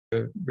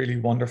really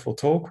wonderful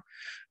talk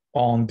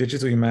on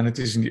digital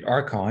humanities in the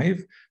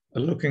archive,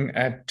 looking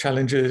at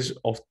challenges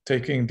of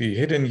taking the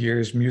Hidden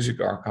Years Music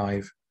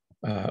Archive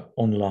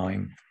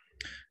online.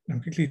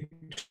 I'm quickly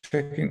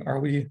checking, are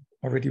we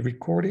already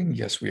recording?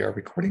 Yes, we are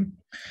recording.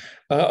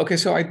 Okay,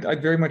 so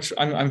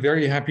I'm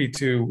very happy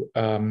to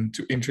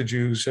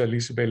introduce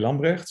Lizabé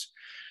Lambrechts.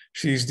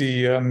 She's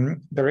the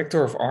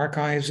Director of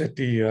Archives at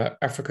the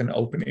African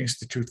Open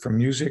Institute for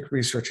Music,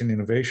 Research and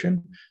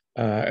Innovation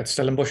at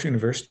Stellenbosch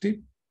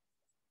University.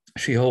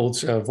 She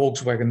holds a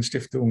Volkswagen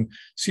Stiftung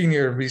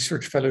Senior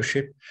Research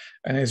Fellowship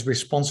and is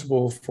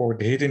responsible for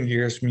the Hidden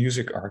Years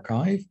Music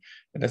Archive.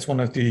 And that's one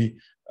of the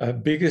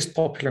biggest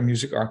popular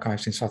music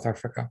archives in South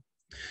Africa.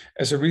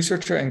 As a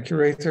researcher and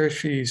curator,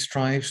 she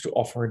strives to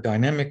offer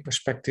dynamic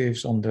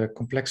perspectives on the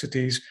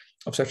complexities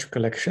of such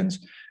collections,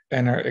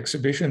 and her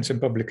exhibitions and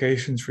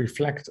publications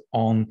reflect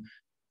on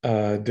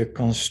the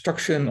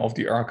construction of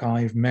the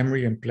archive,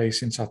 memory and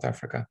place in South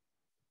Africa.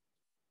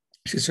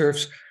 She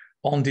serves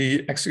on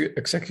the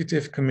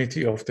executive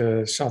committee of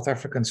the South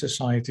African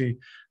Society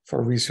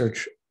for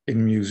Research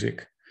in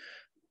Music.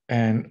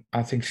 And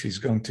I think she's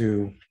going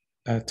to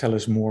tell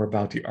us more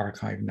about the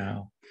archive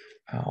now.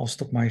 I'll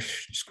stop my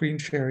screen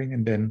sharing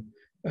and then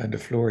the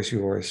floor is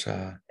yours.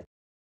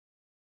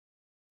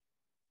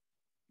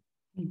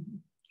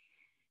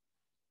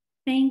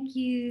 Thank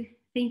you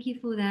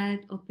for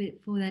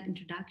that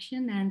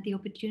introduction and the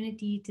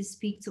opportunity to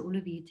speak to all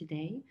of you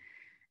today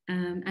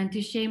and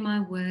to share my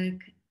work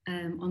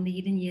on the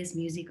Hidden Years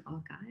Music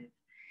Archive.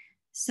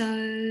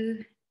 So,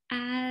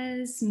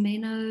 as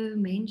Menno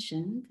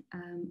mentioned,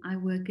 I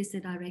work as the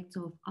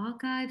Director of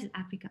Archives at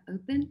Africa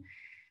Open,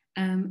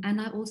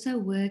 and I also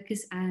work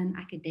as an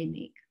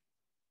academic.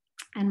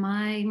 And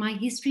my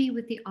history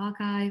with the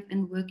archive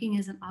and working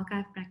as an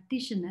archive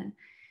practitioner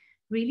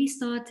really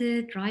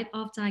started right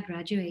after I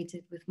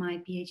graduated with my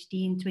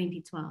PhD in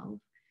 2012,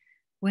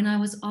 when I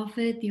was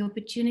offered the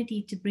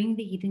opportunity to bring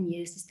the Hidden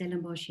Years to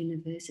Stellenbosch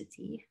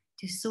University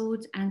to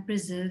sort and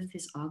preserve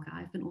this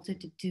archive and also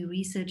to do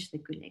research the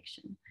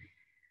collection.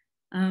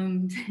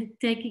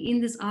 Taking in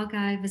this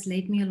archive has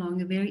led me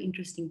along a very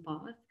interesting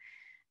path.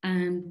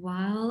 And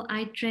while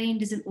I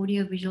trained as an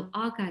audiovisual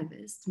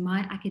archivist, my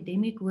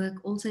academic work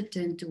also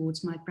turned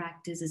towards my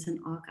practice as an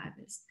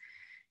archivist.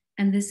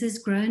 And this has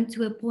grown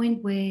to a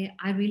point where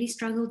I really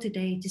struggle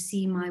today to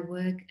see my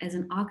work as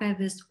an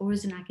archivist or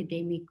as an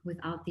academic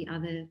without the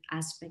other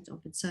aspect of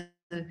it. So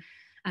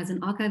as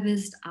an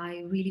archivist,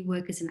 I really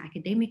work as an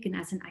academic, and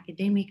as an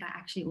academic, I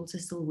actually also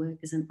still work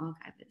as an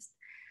archivist.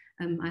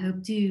 I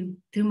hope to,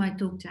 through my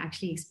talk, to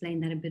actually explain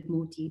that a bit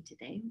more to you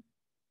today.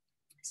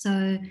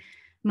 So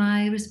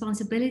my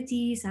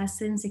responsibilities has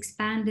since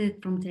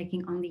expanded from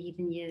taking on the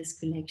Hidden Years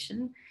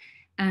collection,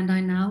 and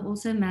I now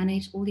also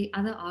manage all the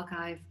other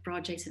archive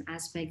projects and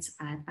aspects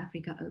at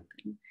Africa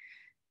Open.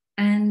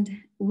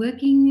 And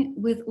working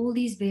with all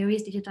these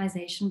various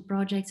digitization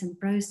projects and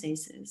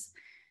processes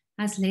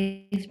has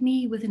left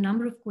me with a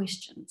number of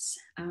questions.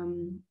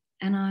 And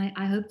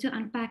I hope to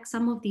unpack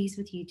some of these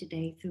with you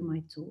today through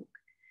my talk.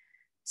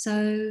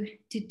 So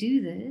to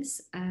do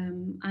this,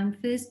 I'm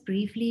first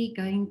briefly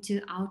going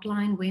to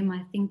outline where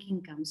my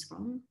thinking comes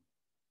from.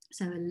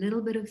 So a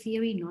little bit of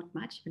theory, not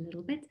much, a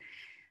little bit.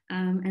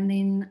 And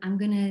then I'm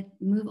going to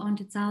move on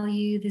to tell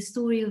you the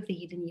story of the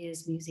Hidden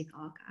Years Music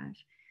Archive.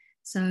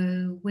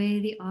 So where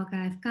the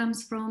archive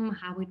comes from,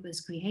 how it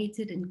was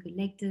created and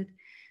collected,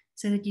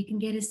 so that you can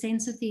get a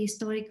sense of the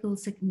historical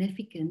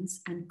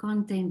significance and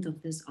content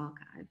of this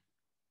archive.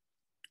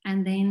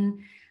 And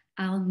then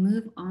I'll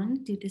move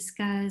on to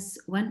discuss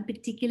one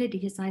particular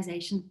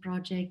digitization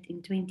project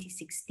in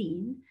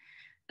 2016,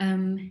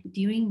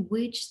 during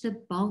which the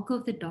bulk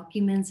of the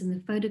documents and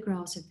the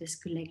photographs of this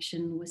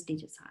collection was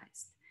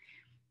digitized.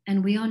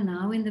 And we are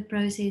now in the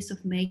process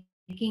of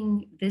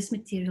making this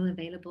material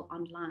available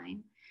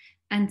online.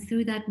 And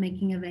through that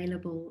making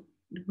available,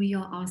 we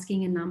are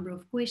asking a number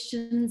of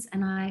questions.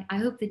 And I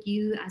hope that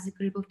you, as a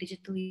group of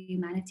digital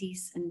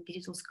humanities and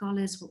digital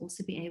scholars, will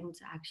also be able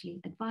to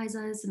actually advise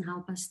us and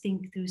help us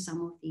think through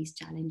some of these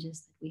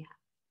challenges that we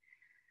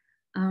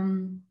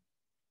have.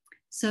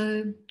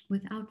 So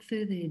without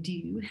further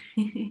ado,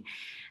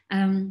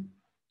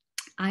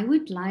 I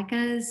would like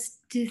us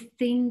to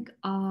think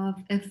of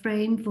a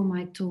frame for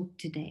my talk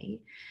today,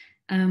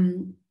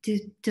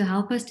 to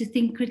help us to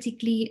think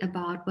critically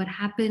about what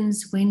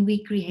happens when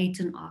we create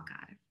an archive.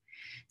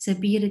 So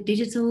be it a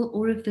digital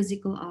or a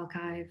physical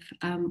archive,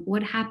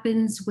 what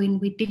happens when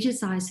we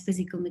digitize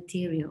physical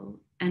material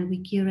and we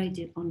curate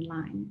it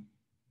online.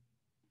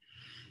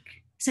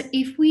 So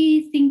if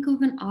we think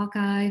of an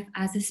archive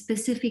as a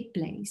specific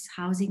place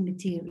housing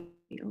material,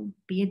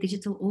 be it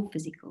digital or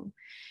physical,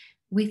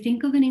 we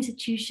think of an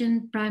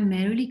institution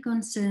primarily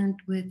concerned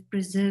with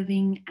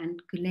preserving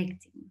and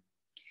collecting.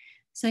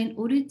 So in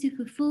order to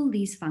fulfill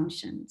these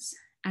functions,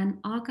 an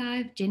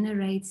archive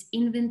generates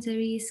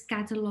inventories,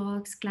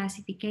 catalogs,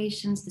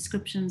 classifications,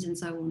 descriptions, and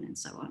so on and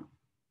so on.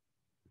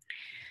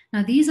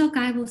 Now, these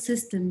archival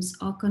systems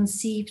are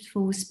conceived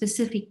for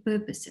specific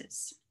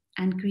purposes.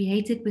 and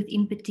created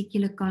within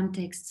particular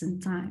contexts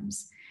and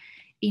times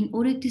in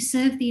order to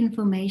serve the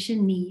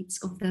information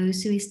needs of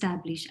those who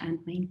establish and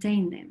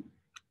maintain them.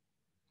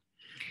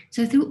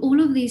 So through all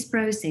of these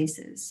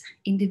processes,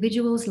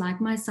 individuals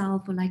like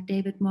myself or like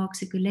David Marks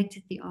who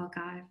collected the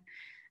archive,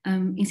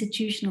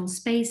 institutional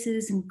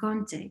spaces and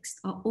context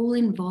are all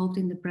involved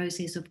in the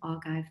process of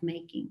archive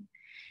making.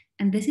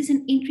 And this is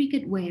an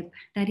intricate web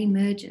that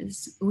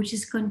emerges, which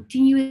is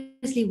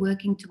continuously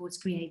working towards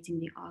creating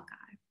the archive.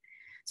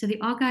 So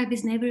the archive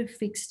is never a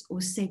fixed or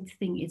set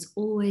thing. It's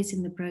always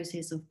in the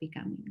process of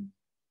becoming.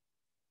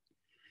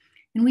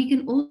 And we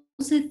can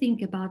also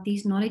think about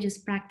these knowledges,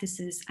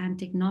 practices, and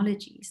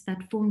technologies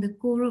that form the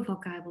core of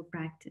archival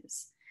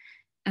practice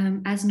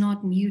as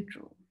not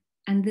neutral.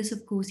 And this,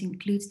 of course,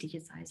 includes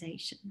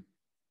digitization.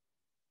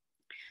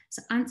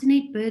 So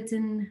Antoinette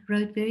Burton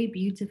wrote very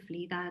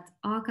beautifully that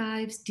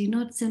archives do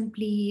not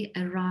simply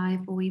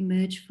arrive or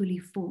emerge fully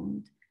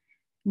formed,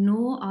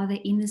 nor are they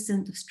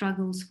innocent of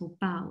struggles for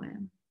power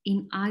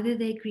in either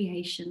their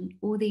creation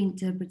or their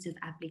interpretive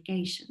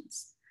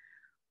applications.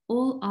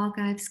 All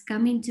archives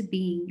come into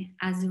being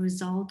as a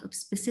result of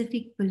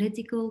specific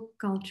political,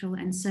 cultural,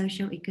 and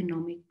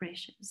socio-economic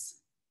pressures.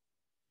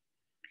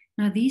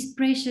 Now, these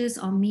pressures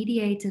are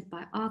mediated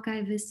by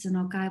archivists and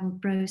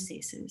archival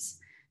processes,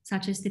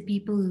 such as the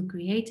people who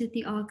created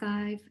the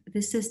archive,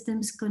 the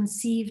systems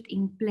conceived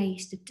in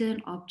place to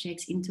turn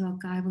objects into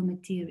archival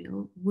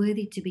material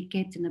worthy to be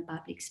kept in a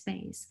public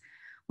space,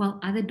 while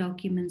other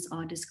documents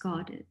are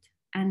discarded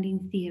and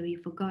in theory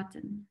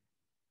forgotten.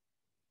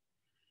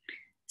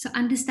 So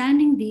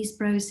understanding these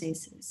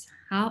processes,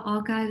 how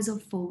archives are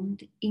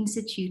formed,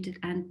 instituted,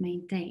 and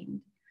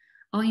maintained,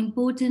 are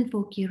important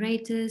for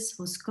curators,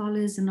 for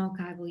scholars, and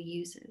archival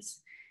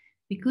users,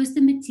 because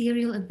the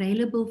material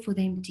available for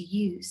them to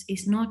use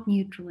is not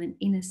neutral and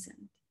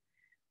innocent,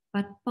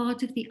 but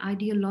part of the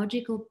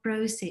ideological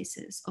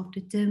processes of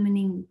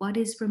determining what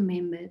is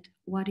remembered,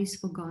 what is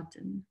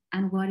forgotten,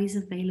 and what is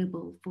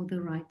available for the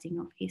writing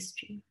of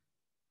history.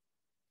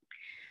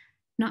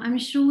 Now, I'm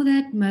sure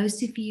that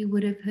most of you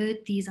would have heard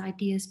these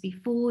ideas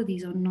before.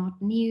 These are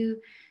not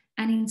new.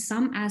 And in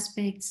some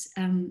aspects,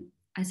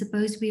 I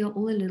suppose we are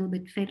all a little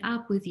bit fed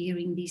up with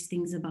hearing these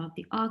things about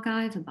the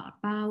archive,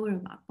 about power,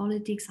 about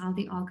politics, how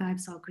the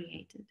archives are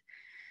created.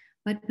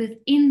 But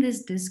within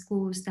this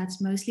discourse that's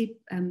mostly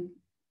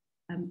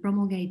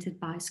promulgated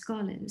by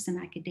scholars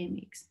and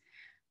academics,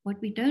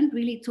 what we don't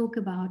really talk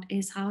about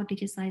is how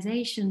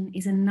digitization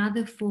is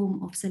another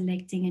form of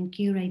selecting and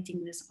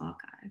curating this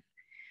archive.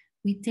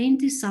 We tend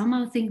to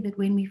somehow think that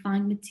when we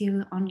find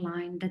material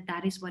online,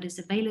 that is what is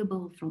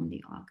available from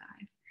the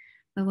archive.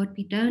 But what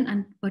we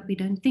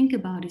don't think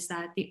about is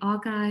that the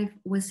archive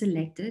was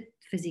selected,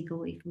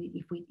 physical, if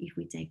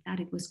we take that,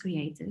 it was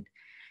created.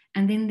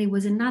 And then there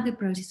was another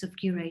process of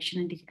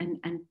curation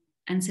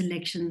and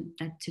selection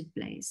that took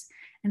place.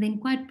 And then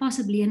quite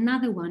possibly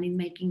another one in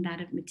making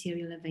that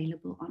material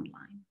available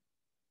online.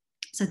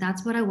 So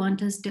that's what I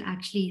want us to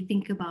actually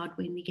think about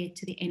when we get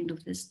to the end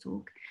of this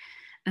talk.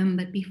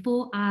 But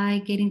before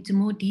I get into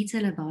more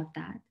detail about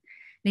that,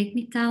 let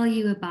me tell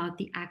you about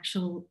the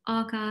actual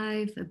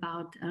archive,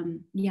 about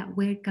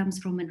where it comes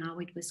from and how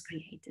it was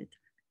created.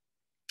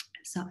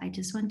 So I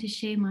just want to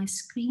share my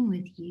screen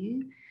with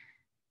you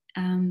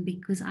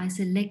because I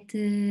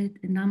selected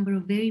a number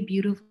of very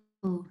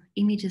beautiful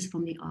images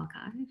from the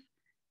archive.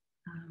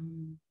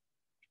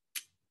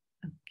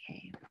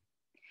 Okay.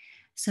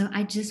 So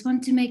I just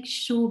want to make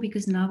sure,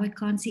 because now I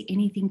can't see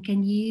anything.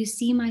 Can you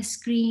see my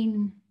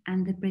screen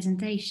and the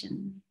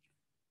presentation?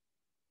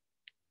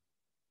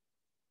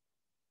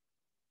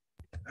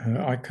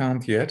 I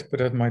can't yet, but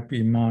that might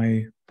be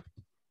my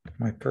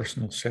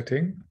personal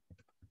setting.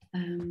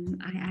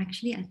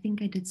 I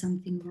think I did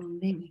something wrong.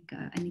 There we go.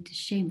 I need to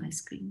share my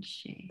screen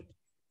share.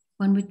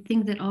 One would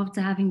think that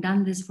after having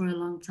done this for a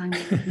long time,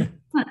 I would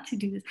want to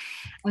do this.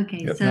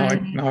 Okay, Yep, so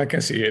now I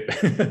can see it.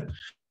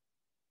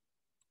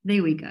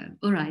 There we go.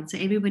 All right, so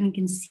everybody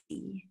can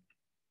see.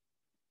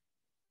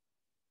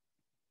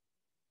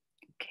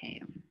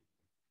 Okay.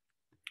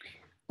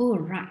 All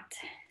right,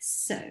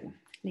 so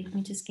let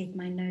me just get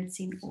my notes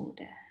in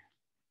order.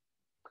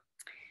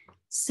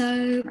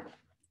 So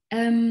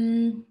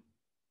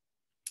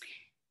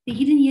the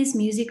Hidden Years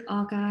Music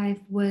Archive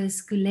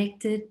was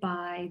collected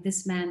by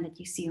this man that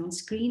you see on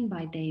screen,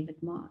 by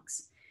David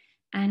Marks.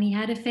 And he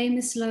had a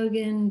famous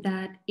slogan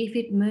that if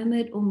it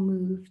murmured or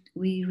moved,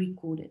 we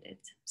recorded it.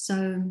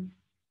 So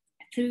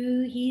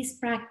through his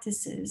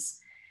practices,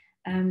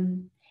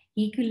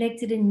 he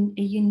collected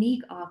a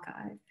unique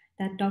archive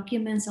that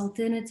documents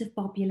alternative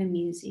popular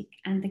music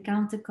and the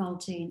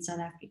counterculture in South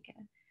Africa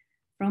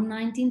from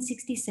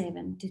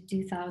 1967 to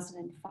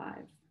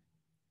 2005.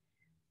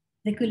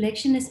 The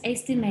collection is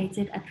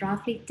estimated at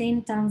roughly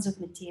 10 tons of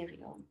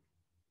material.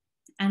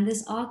 And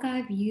this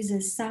archive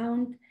uses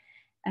sound,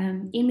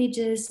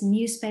 images,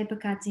 newspaper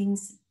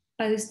cuttings,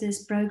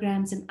 posters,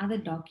 programs, and other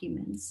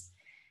documents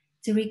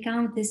to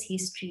recount this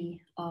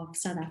history of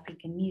South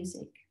African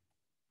music.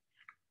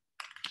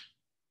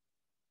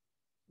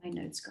 My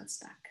notes got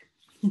stuck.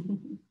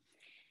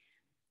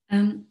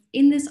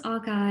 In this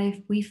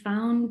archive, we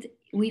find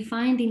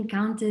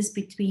encounters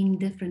between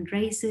different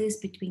races,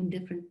 between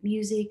different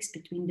musics,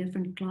 between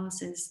different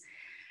classes.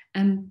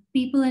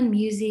 People and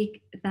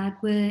music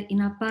that were in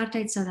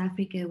apartheid South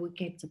Africa were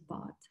kept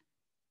apart.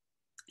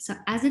 So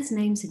as its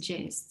name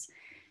suggests,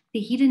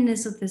 the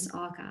hiddenness of this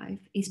archive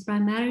is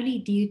primarily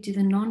due to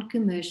the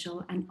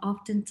non-commercial and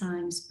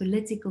oftentimes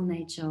political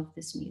nature of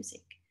this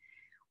music,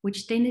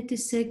 which tended to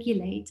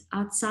circulate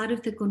outside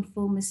of the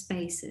conformist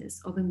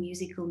spaces of a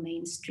musical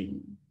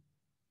mainstream.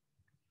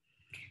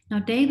 Now,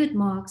 David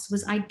Marks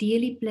was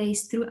ideally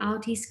placed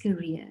throughout his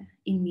career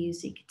in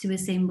music to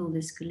assemble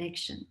this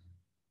collection.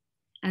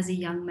 As a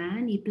young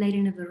man, he played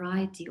in a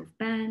variety of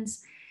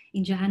bands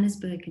in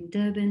Johannesburg and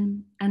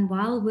Durban, and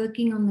while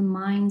working on the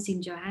mines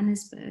in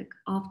Johannesburg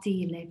after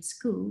he left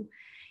school,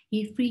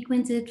 he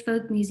frequented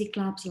folk music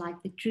clubs like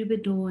the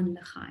Troubadour and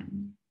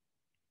Lizabé.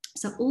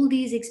 So all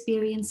these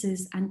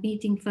experiences and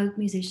meeting folk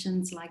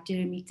musicians like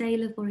Jeremy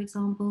Taylor, for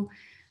example,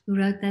 who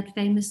wrote that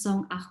famous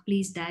song, Ach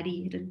Please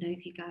Daddy, I don't know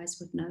if you guys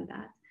would know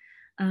that,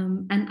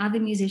 and other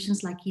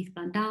musicians like Keith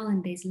Blundell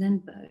and Des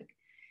Lindbergh,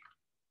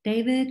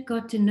 David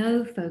got to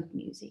know folk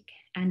music,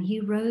 and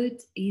he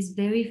wrote his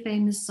very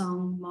famous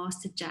song,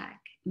 Master Jack,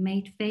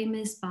 made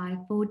famous by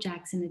 4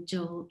 Jacks and a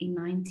Jill in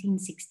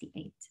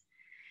 1968.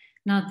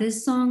 Now,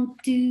 this song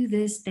to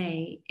this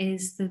day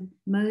is the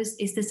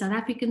South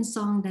African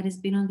song that has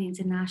been on the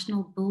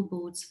international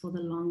billboards for the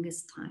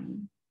longest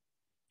time.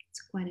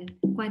 It's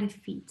quite a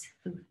feat.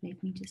 Oh,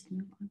 let me just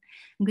move on.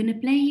 I'm going to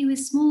play you a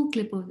small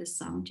clip of the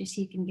song just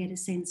so you can get a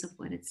sense of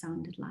what it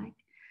sounded like.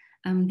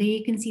 There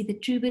you can see the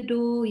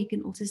Troubadour. You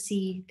can also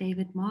see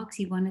David Marks.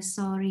 He won a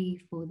Sari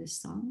for this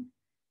song.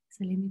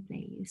 So let me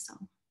play you a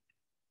song.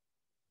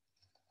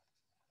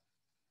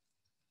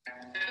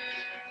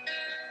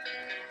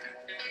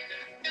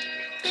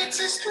 It's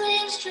a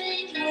strange,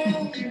 strange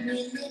world we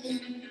live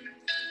in,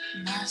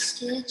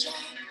 Master Jack.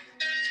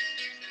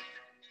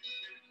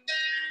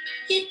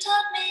 You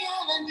taught me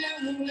all I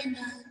know and I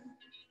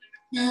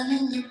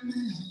never looked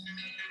back.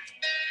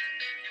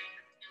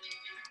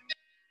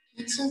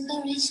 It's a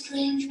very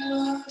strange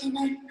world and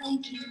I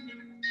thank you,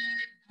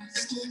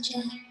 Master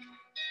Jack.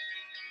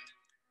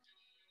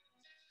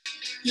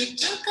 You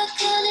took a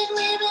colored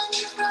ribbon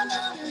from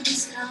out of the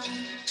sky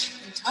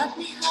and taught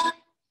me how.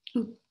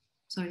 Ooh,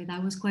 sorry,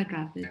 that was quite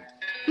rapid.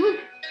 Ooh.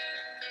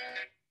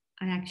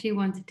 I actually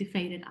wanted to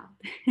fade it out.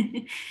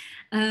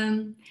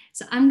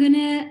 So I'm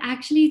gonna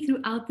actually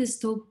throughout this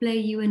talk play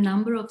you a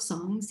number of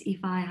songs if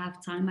I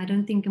have time. I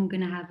don't think I'm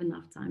gonna have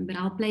enough time, but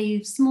I'll play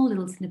you small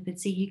little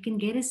snippets so you can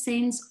get a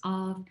sense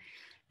of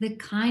the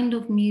kind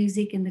of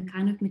music and the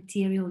kind of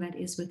material that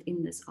is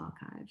within this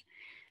archive.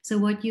 So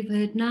what you've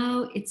heard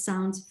now, it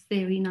sounds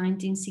very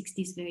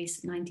 1960s, very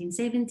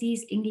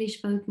 1970s,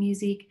 English folk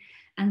music,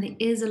 and there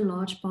is a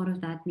large part of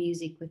that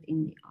music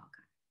within the archive.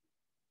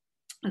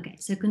 Okay,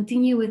 so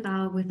continue with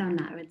our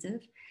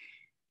narrative.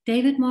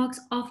 David Marks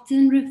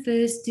often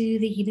refers to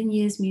the Hidden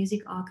Years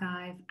Music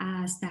Archive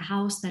as the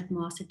house that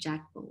Master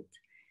Jack built,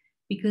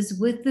 because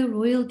with the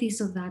royalties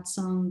of that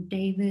song,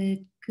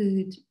 David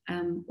could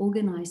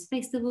organize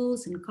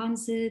festivals and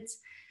concerts,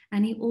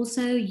 and he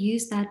also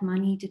used that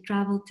money to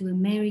travel to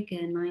America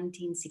in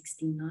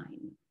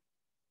 1969.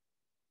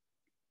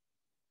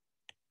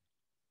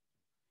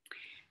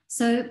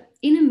 So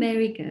in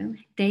America,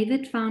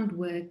 David found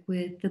work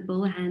with the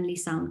Bill Hanley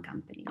Sound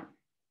Company.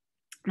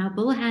 Now,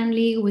 Bill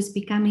Hanley was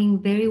becoming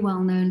very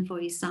well known for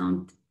his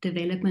sound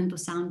development or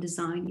sound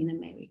design in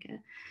America,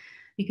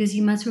 because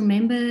you must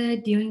remember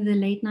during the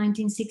late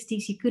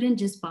 1960s, you couldn't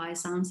just buy a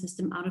sound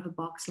system out of a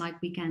box like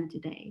we can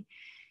today.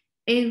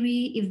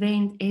 Every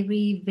event,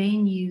 every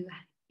venue,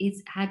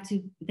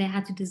 they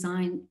had to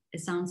design a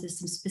sound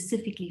system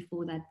specifically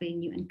for that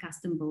venue and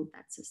custom build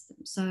that system.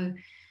 So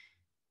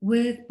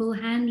with Bill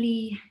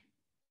Hanley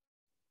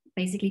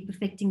basically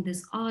perfecting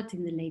this art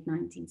in the late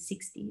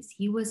 1960s,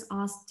 he was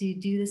asked to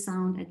do the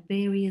sound at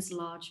various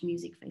large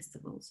music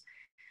festivals.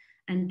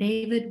 And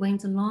David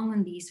went along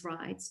on these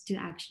rides to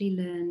actually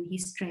learn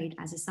his trade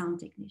as a sound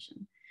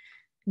technician.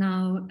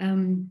 Now,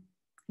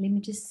 let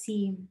me just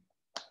see.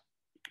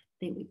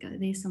 There we go,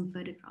 there's some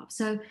photographs.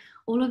 So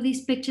all of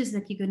these pictures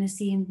that you're gonna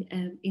see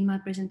in my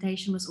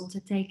presentation was also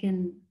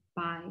taken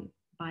by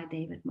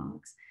David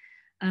Marks.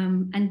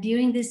 And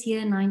during this year,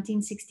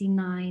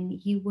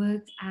 1969, he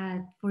worked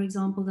at, for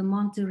example, the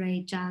Monterey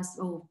Jazz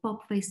or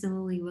Pop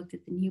Festival. He worked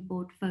at the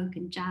Newport Folk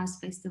and Jazz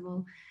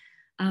Festival.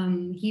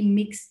 He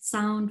mixed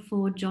sound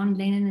for John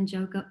Lennon and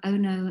Yoko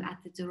Ono at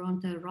the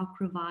Toronto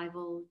Rock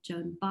Revival,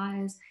 Joan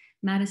Baez,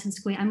 Madison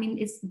Square. I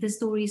mean, the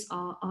stories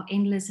are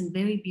endless and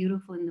very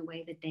beautiful in the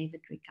way that David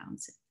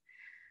recounts it.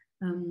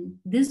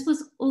 This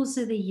was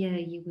also the year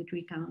you would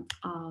recount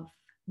of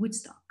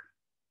Woodstock.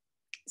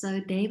 So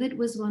David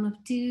was one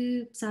of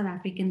 2 South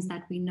Africans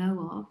that we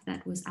know of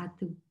that was at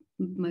the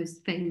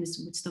most famous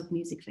Woodstock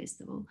Music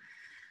Festival.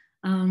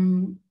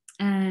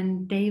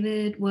 And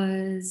David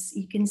was,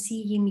 you can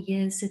see him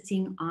here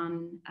sitting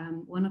on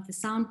one of the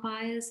sound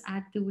piers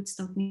at the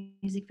Woodstock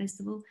Music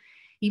Festival.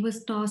 He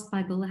was tasked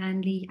by Bill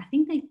Handley. I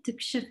think they took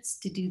shifts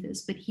to do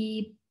this, but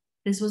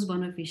this was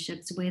one of his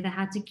shifts where they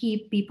had to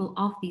keep people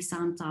off these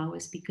sound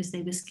towers because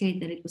they were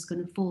scared that it was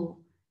going to fall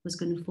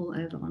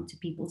over onto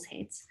people's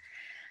heads.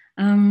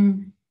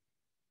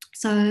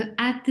 So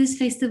at this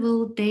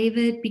festival,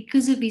 David,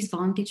 because of his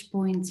vantage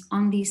points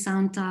on these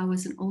sound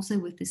towers and also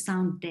with the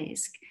sound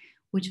desk,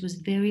 which was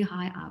very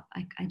high up,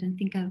 I don't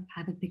think I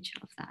have a picture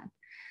of that.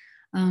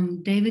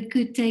 David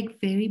could take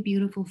very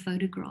beautiful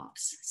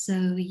photographs.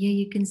 So here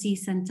you can see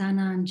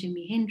Santana and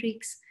Jimi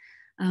Hendrix.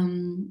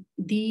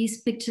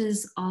 These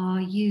pictures are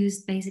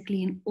used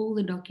basically in all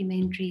the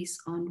documentaries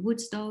on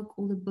Woodstock,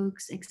 all the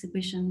books,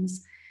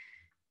 exhibitions.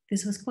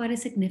 This was quite a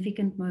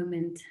significant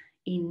moment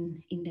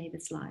in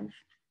David's life.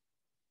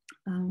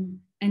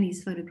 And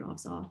his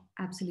photographs are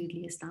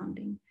absolutely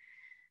astounding.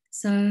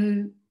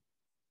 So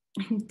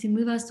to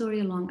move our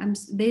story along,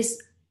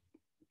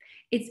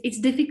 it's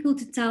difficult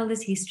to tell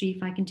this history,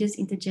 if I can just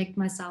interject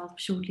myself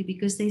shortly,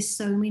 because there's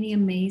so many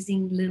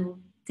amazing little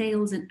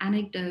tales and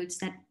anecdotes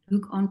that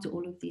hook onto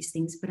all of these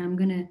things, but I'm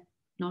gonna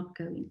not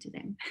go into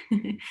them.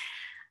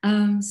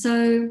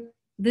 So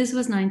this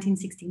was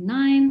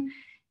 1969.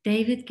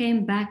 David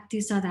came back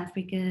to South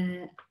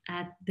Africa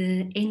at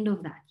the end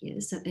of that year,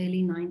 so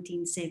early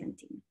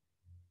 1970.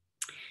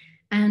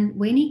 And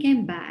when he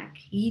came back,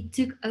 he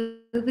took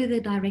over the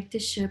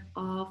directorship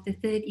of the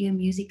Third Ear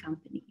Music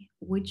Company,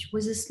 which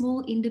was a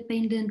small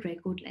independent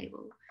record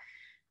label.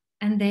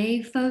 And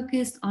they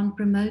focused on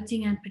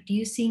promoting and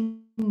producing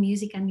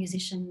music and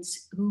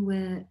musicians who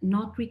were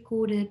not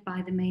recorded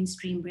by the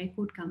mainstream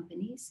record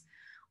companies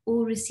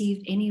or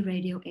received any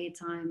radio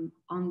airtime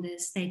on the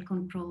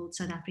state-controlled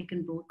South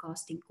African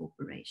Broadcasting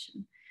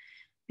Corporation,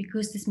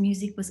 because this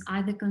music was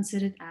either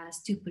considered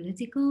as too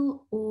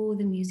political or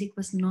the music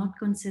was not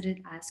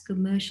considered as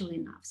commercial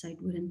enough, so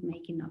it wouldn't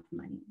make enough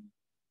money.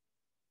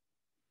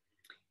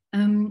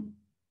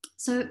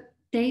 So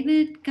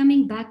David,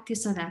 coming back to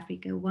South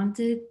Africa,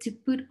 wanted to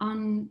put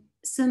on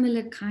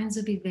similar kinds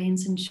of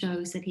events and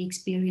shows that he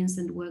experienced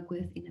and worked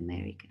with in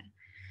America.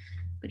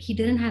 But he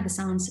didn't have a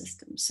sound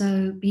system,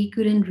 so he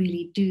couldn't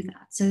really do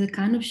that. So the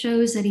kind of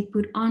shows that he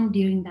put on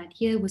during that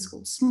year was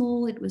called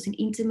small. It was in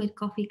intimate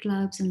coffee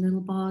clubs and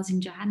little bars in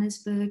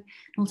Johannesburg,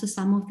 and also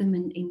some of them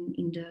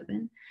in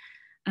Durban.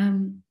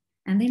 And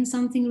then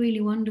something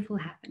really wonderful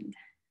happened.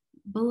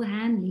 Bill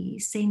Handley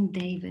sent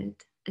David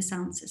a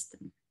sound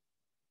system.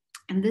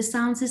 And this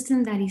sound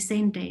system that he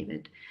sent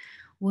David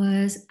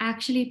was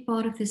actually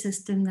part of the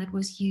system that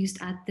was used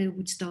at the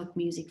Woodstock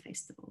Music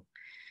Festival.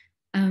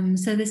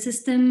 So the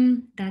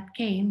system that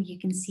came, you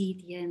can see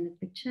it here in the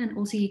picture, and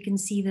also you can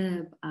see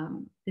the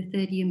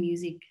Third Ear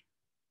Music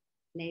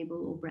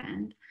label or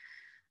brand.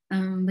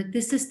 But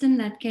the system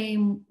that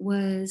came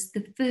was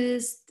the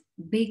first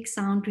big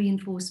sound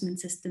reinforcement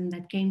system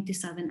that came to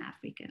Southern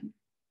Africa.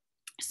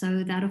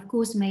 So that, of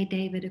course, made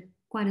David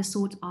quite a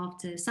sought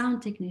after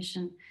sound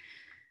technician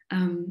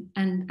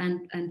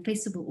and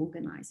festival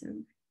organizer.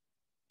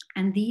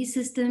 And these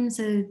systems,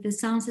 so the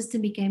sound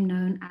system became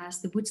known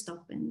as the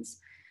Woodstock bins.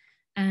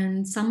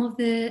 And some of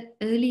the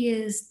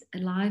earliest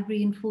live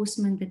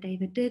reinforcement that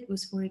David did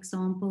was, for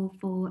example,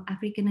 for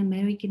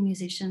African-American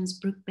musicians,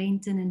 Brooke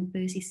Benton and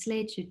Percy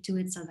Sledge, who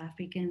toured South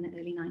Africa in the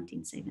early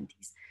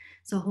 1970s.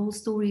 So a whole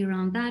story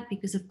around that,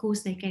 because of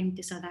course they came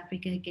to South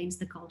Africa against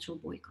the cultural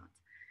boycott.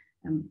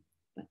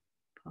 But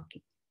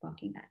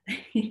parking that.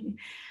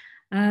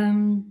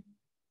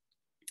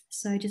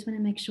 So I just want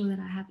to make sure that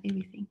I have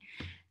everything.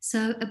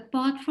 So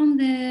apart from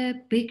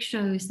the big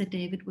shows that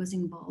David was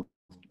involved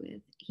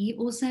with, he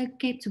also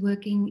kept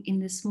working in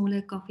the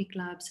smaller coffee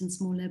clubs and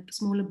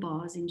smaller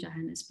bars in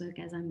Johannesburg,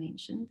 as I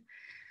mentioned.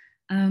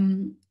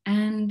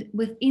 And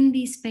within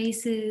these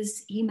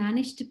spaces, he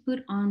managed to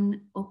put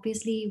on,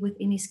 obviously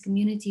within his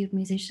community of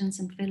musicians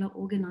and fellow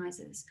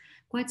organizers,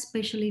 quite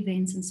special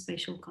events and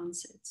special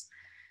concerts.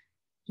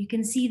 You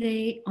can see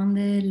there on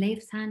the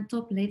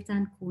top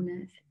left-hand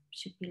corner,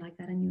 should be like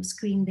that on your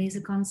screen, there's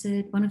a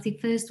concert, one of the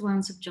first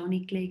ones of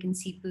Johnny Clegg and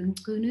Sipho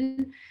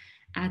Nkunu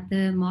at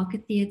the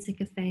Market Theatre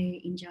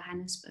Cafe in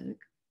Johannesburg.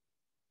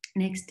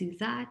 Next to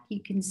that,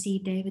 you can see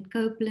David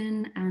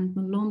Copeland and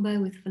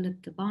Malombo with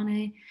Philip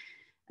Tabane,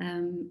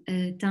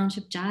 a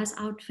township jazz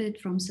outfit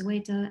from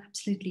Soweto,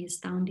 absolutely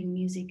astounding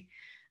music.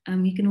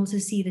 You can also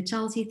see the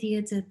Chelsea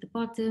Theatre at the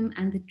bottom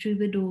and the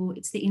Troubadour.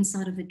 It's the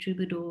inside of the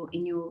Troubadour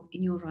in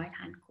your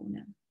right-hand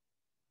corner.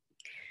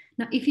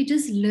 Now, if you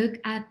just look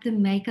at the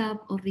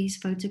makeup of these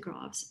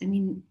photographs, I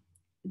mean,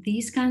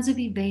 these kinds of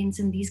events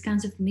and these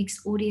kinds of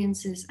mixed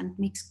audiences and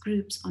mixed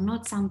groups are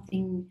not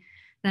something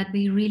that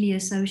we really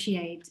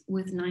associate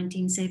with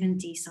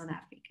 1970s South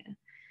Africa.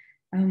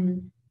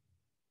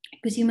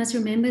 Because you must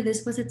remember,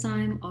 this was a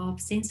time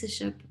of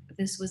censorship.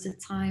 This was a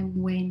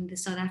time when the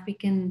South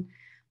African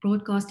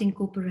Broadcasting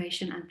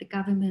Corporation and the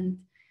government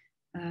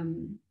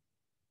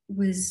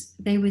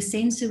they were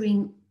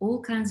censoring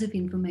all kinds of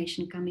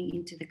information coming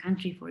into the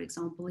country. For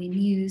example, in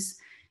news,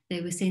 they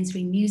were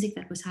censoring music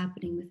that was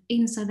happening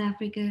within South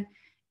Africa.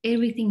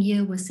 Everything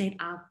here was set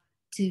up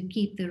to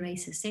keep the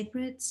races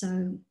separate.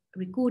 So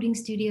recording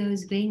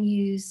studios,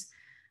 venues.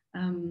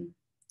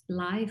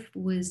 Life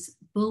was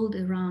built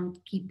around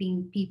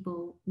keeping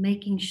people,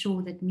 making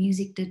sure that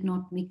music did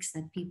not mix,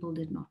 that people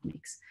did not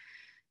mix.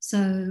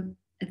 So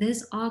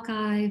this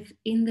archive,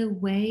 in the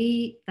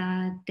way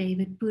that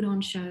David put on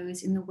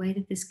shows, in the way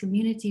that this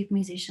community of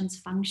musicians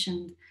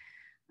functioned,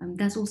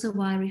 that's also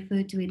why I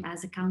refer to it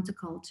as a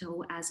counterculture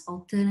or as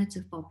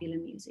alternative popular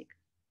music.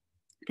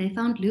 They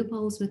found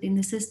loopholes within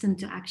the system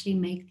to actually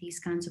make these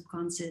kinds of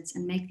concerts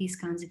and make these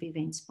kinds of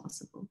events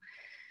possible.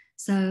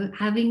 So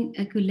having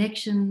a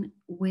collection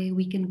where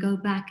we can go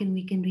back and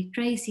we can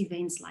retrace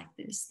events like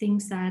this,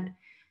 things that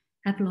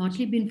have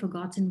largely been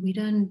forgotten. We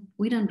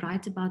don't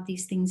write about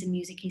these things in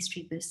music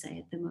history per se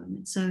at the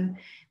moment. So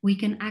we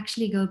can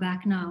actually go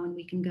back now and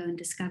we can go and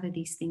discover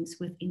these things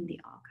within the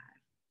archive.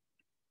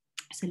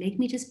 So let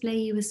me just play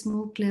you a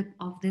small clip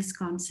of this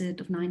concert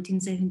of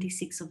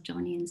 1976 of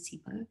Johnny and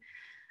Sipo.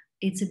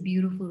 It's a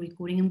beautiful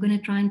recording. I'm going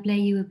to try and play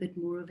you a bit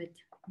more of it.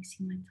 Let me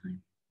see my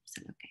time.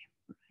 So, okay.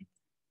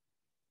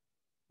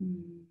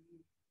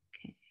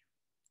 Okay,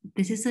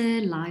 this is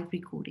a live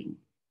recording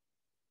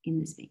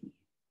in this venue.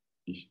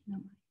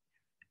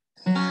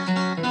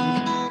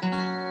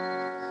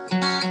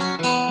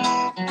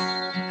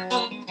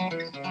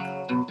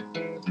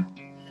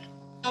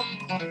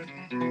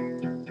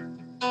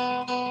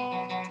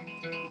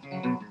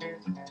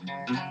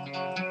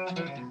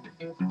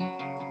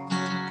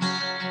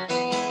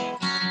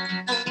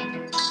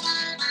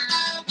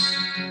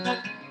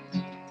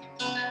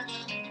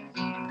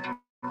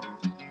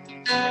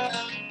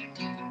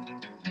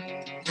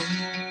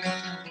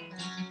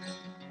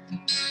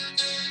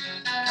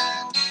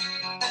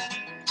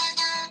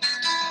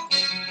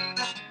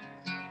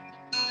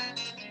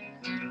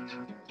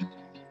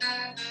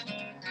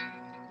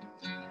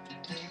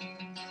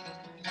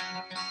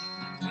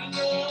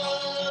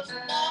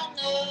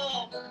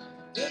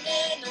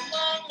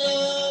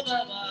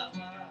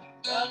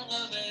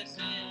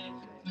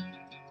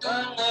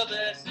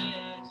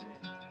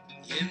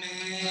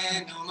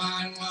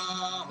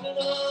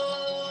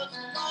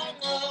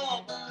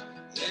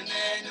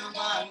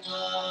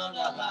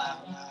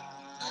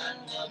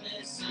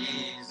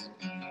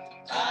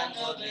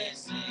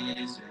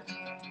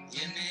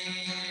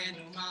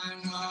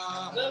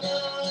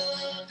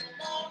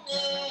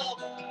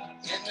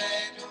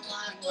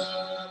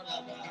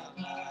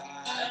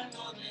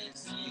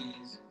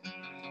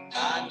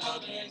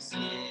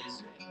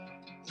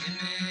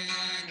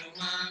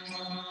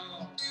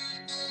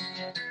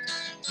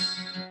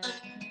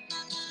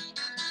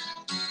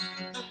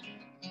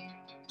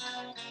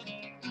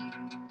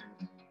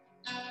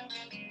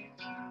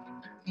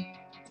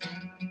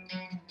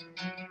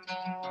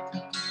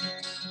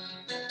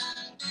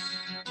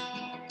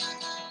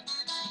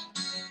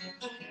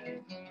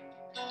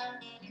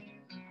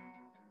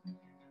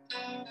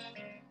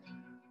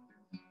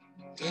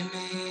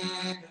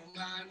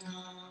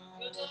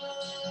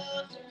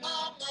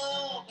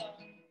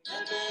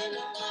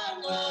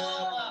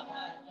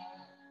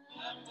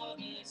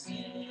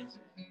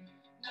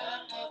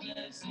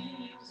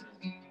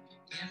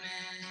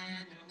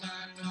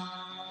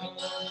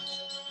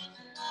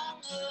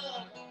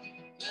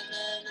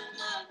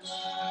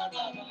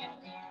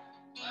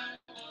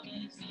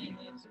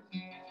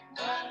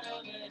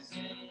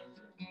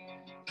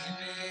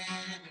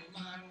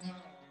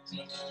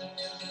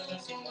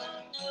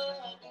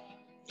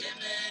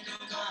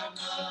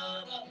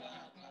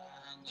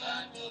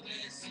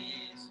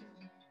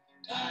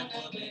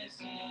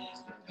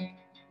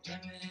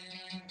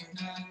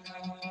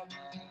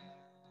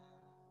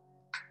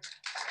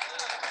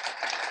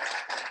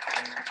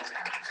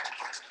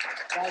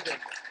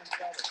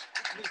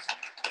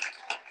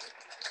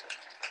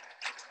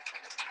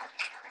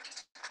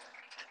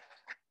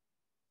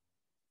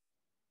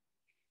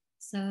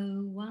 So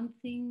one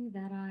thing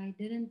that I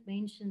didn't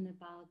mention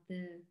about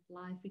the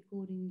live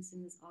recordings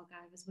in this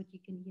archive is what you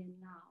can hear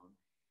now,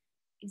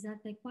 is that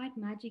they're quite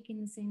magic in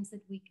the sense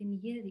that we can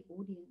hear the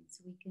audience.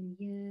 We can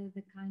hear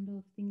the kind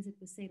of things that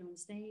were said on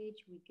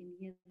stage. We can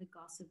hear the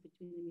gossip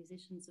between the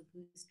musicians of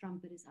whose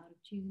trumpet is out of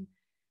tune.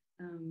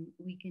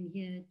 We can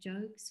hear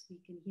jokes. We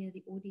can hear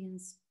the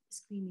audience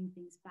screaming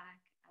things back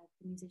at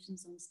the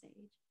musicians on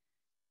stage.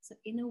 So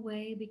in a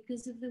way,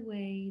 because of the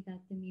way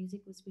that the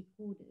music was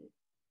recorded,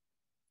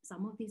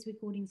 some of these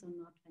recordings are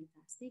not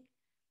fantastic.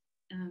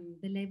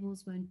 The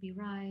levels won't be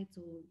right,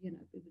 or it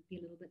would be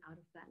a little bit out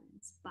of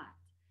balance. But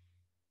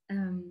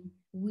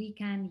we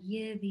can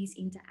hear these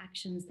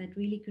interactions that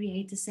really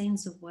create a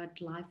sense of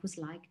what life was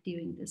like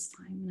during this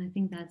time, and I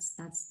think that's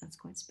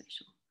quite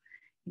special.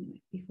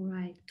 Anyway, before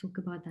I talk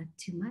about that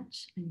too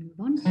much and move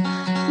on.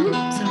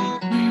 Ooh,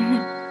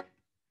 sorry.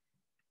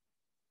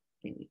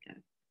 There we go.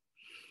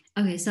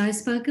 Okay, so I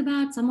spoke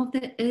about some of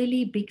the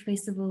early big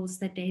festivals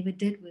that David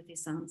did with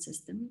his sound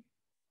system.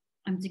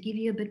 To give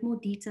you a bit more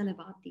detail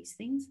about these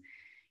things,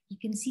 you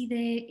can see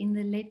there in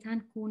the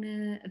left-hand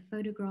corner a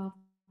photograph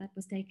that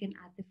was taken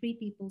at the Free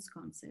People's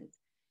Concert,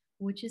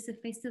 which is a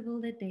festival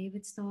that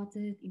David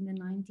started in the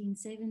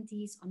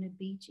 1970s on a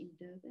beach in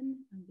Durban,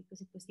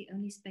 because it was the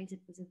only space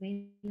that was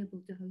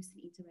available to host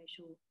an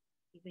interracial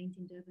event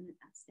in Durban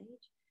at that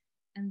stage.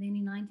 And then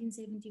in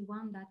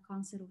 1971, that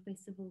concert or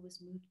festival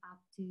was moved up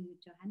to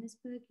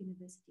Johannesburg,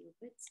 University of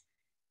Wits.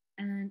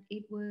 And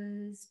it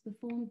was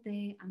performed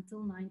there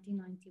until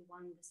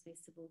 1991, this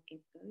festival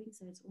kept going.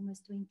 So it's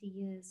almost 20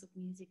 years of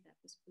music that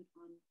was put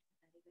on at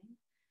that event.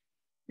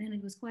 Then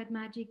it was quite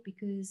magic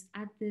because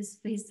at this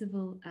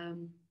festival,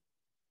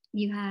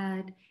 you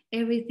had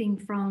everything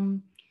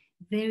from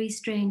very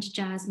strange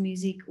jazz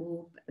music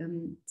or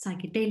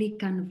psychedelic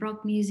kind of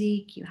rock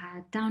music. You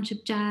had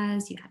township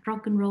jazz, you had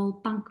rock and roll,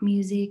 punk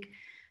music,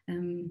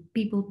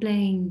 people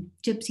playing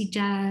gypsy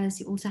jazz.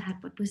 You also had,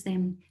 what was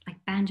them, like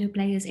banjo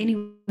players.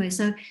 Anyway,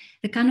 so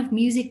the kind of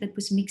music that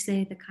was mixed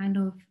there, the kind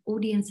of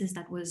audiences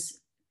that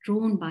was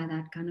drawn by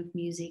that kind of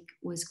music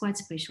was quite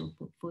special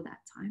for that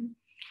time.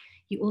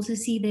 You also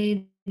see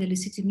there the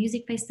Lesotho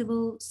Music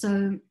Festival.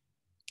 So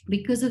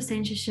because of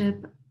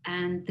censorship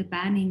and the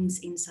bannings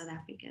in South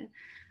Africa,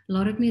 a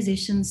lot of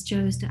musicians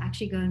chose to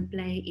actually go and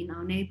play in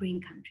our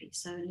neighboring countries.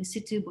 So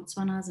Lesotho,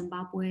 Botswana,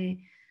 Zimbabwe,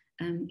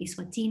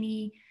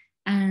 Eswatini,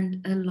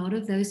 and a lot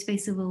of those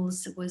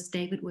festivals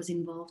David was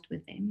involved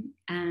with them,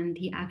 and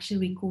he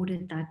actually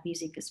recorded that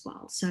music as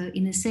well. So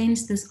in a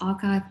sense, this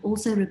archive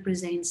also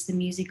represents the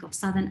music of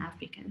Southern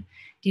Africa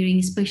during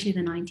especially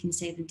the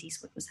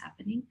 1970s, what was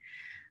happening.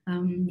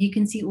 You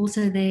can see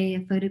also there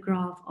a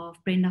photograph of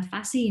Brenda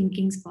Fassie in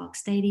Kings Park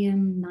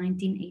Stadium,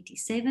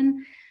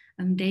 1987.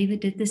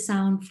 David did the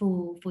sound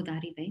for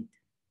that event.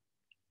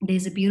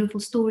 There's a beautiful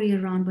story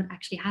around what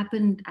actually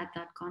happened at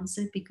that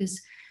concert because,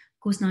 of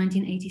course,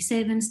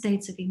 1987,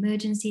 states of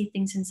emergency,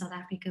 things in South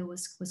Africa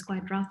was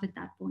quite rough at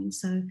that point.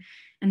 So,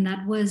 and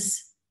that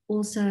was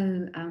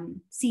also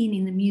seen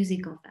in the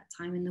music of that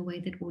time, in the way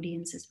that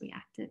audiences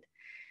reacted.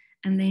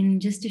 And then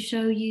just to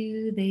show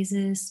you, there's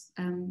a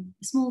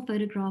small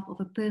photograph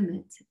of a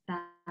permit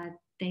that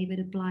David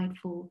applied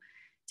for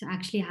to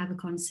actually have a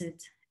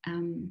concert. I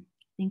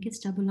think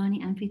it's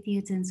Jabulani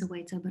Amphitheatre in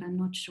Soweto, but I'm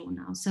not sure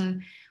now. So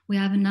we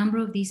have a number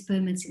of these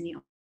permits in the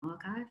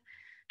archive.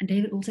 And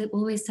David also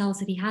always tells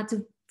that he had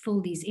to fill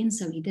these in,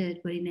 so he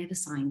did, but he never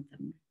signed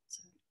them.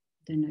 So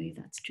I don't know if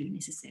that's true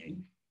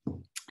necessarily.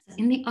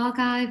 In the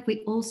archive,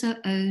 we also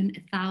own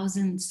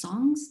 1,000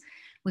 songs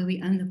where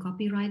we own the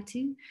copyright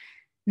to.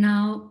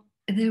 Now,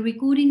 the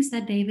recordings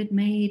that David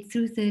made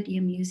through Third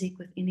Year Music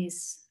within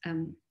his,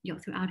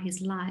 throughout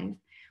his life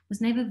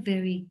was never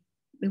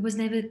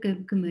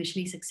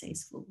commercially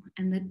successful.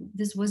 And that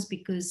this was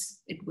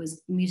because it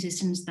was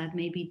musicians that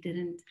maybe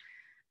didn't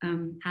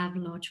have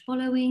large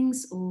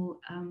followings, or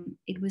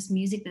it was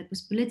music that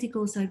was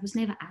political, so it was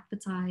never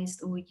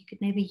advertised, or you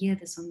could never hear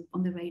this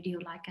on the radio,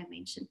 like I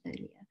mentioned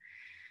earlier.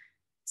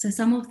 So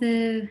some of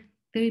the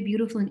very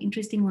beautiful and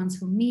interesting ones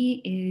for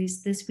me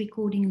is this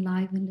recording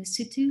live in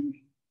Lesotho,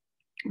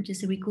 which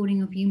is a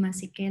recording of Yuma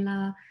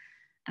Sekela,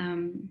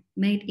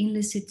 made in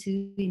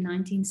Lesotho in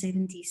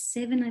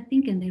 1977, I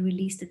think, and they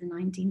released it in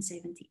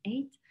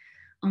 1978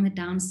 on the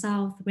Down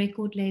South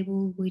record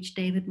label, which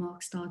David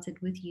Mark started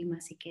with Yuma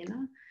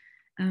Sekela.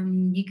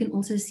 You can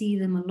also see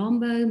the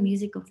Malombo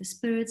Music of the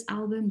Spirits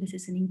album. This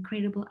is an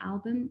incredible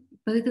album.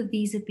 Both of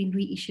these have been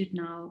reissued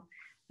now.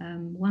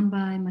 One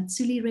by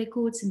Matsuli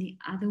Records and the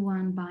other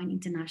one by an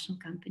international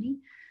company.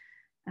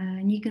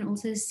 And you can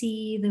also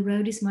see The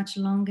Road is Much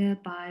Longer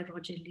by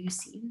Roger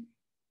Lucy.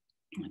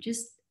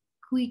 Just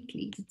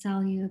quickly to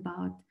tell you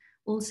about,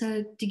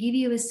 also to give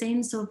you a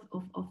sense of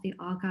the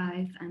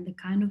archive and the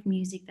kind of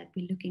music that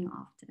we're looking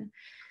after.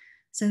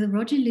 So the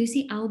Roger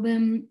Lucy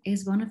album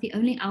is one of the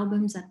only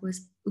albums that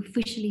was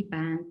officially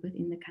banned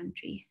within the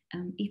country.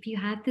 If you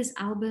had this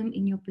album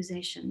in your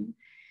possession,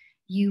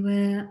 you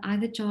were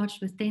either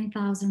charged with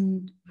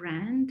 10,000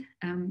 Rand,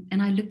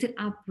 and I looked it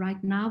up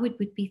right now, it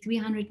would be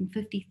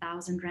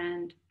 350,000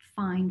 Rand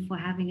fine for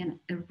having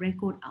a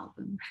record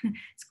album.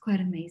 It's quite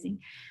amazing.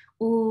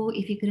 Or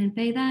if you couldn't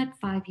pay that,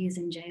 5 years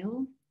in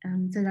jail.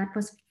 So that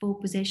was for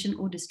possession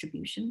or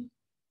distribution.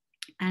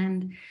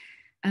 And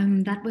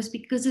that was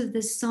because of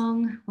the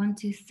song, 1,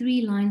 2,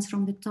 3 lines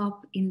from the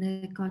top in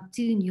the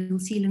cartoon, you'll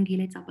see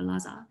Lungile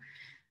Tabalaza,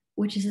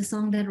 which is a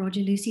song that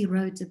Roger Lucy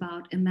wrote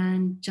about a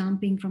man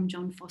jumping from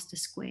John Foster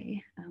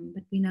Square.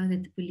 But we know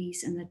that the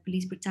police and that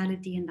police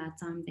brutality in that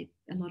time,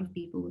 a lot of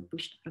people were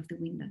pushed out of the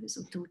windows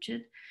or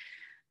tortured.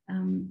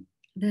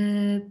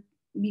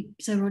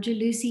 So Roger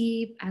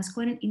Lucy has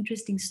quite an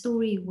interesting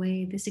story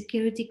where the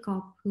security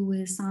cop who was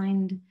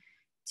assigned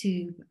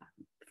to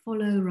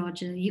follow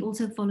Roger, he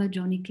also followed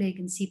Johnny Clegg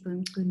and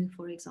Sipho Mchunu,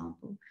 for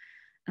example.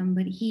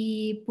 But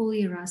Paul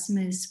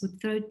Erasmus,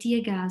 would throw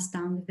tear gas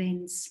down the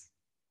vents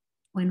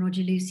when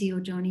Roger Lucy or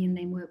Johnny and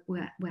them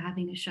were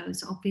having a show.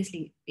 So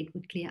obviously it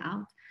would clear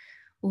out.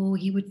 Or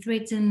he would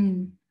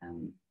threaten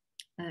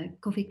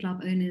coffee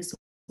club owners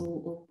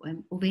or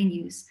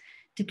venues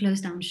to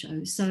close down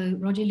shows. So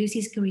Roger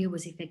Lucy's career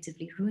was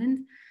effectively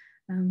ruined.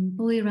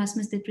 Paul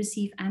Erasmus did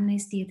receive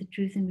amnesty at the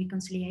Truth and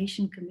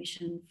Reconciliation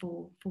Commission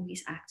for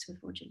his acts with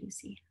Roger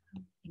Lucy.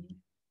 Anyway,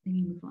 let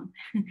me move on.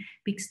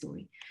 Big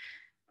story.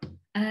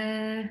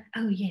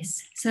 Oh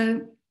yes.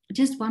 So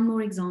just one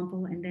more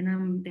example, and then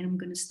I'm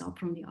going to stop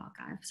from the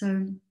archive.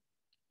 So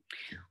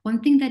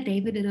one thing that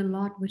David did a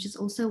lot, which is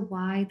also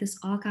why this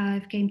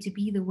archive came to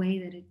be the way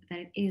that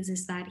it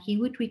is that he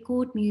would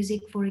record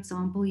music. For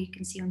example, you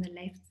can see on the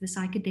left the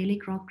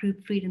psychedelic rock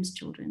group Freedom's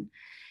Children.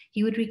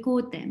 He would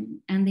record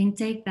them and then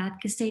take that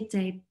cassette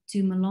tape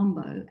to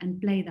Malombo and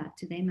play that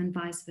to them, and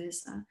vice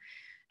versa.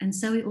 And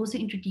so he also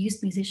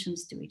introduced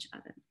musicians to each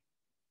other.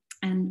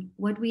 And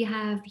what we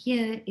have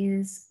here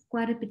is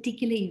quite a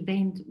particular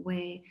event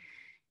where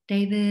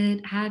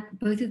David had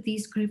both of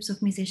these groups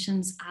of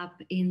musicians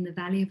up in the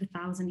Valley of a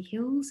Thousand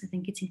Hills. I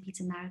think it's in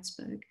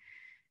Pietermaritzburg.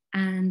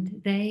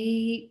 And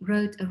they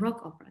wrote a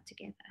rock opera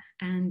together.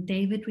 And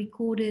David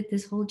recorded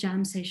this whole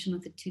jam session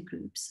of the two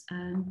groups.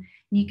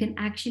 You can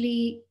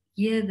actually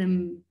hear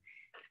them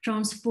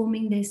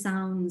transforming their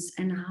sounds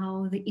and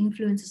how the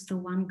influences of the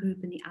one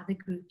group and the other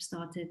group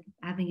started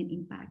having an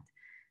impact.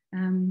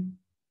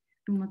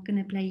 I'm not going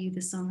to play you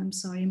the song, I'm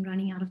sorry, I'm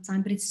running out of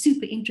time, but it's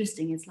super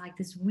interesting. It's like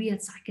this weird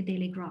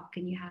psychedelic rock,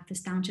 and you have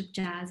this township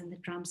jazz and the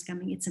drums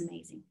coming. It's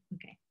amazing.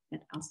 Okay,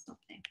 but I'll stop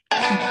there.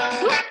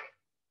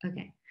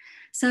 Okay,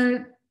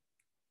 so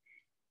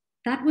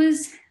that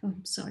was, oh,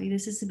 sorry,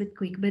 this is a bit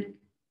quick, but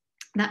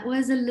that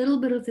was a little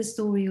bit of the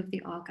story of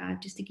the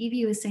archive, just to give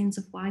you a sense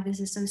of why this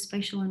is so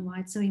special and why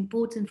it's so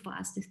important for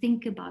us to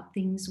think about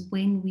things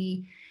when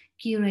we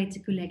curate a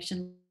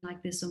collection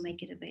like this or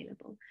make it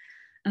available.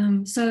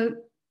 So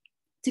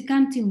to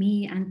come to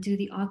me and to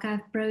the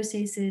archive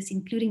processes,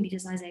 including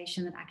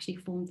digitisation, that actually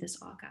formed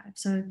this archive.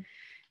 So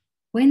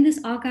when this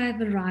archive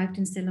arrived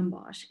in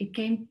Stellenbosch, it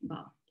came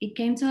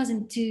to us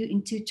in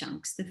two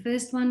chunks. The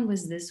first one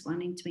was this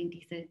one in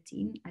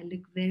 2013. I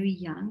look very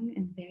young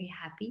and very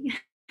happy.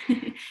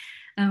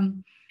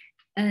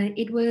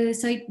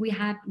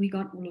 We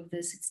got all of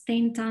this. It's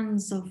 10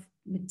 tons of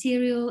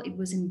material. It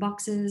was in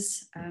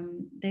boxes.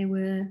 There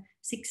were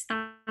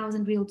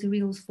 6,000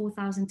 reel-to-reels,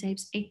 4,000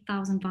 tapes,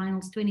 8,000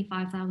 vinyls,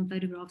 25,000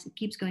 photographs. It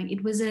keeps going.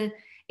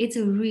 It's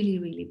a really,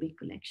 really big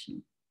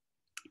collection.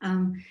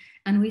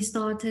 And we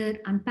started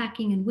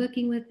unpacking and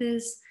working with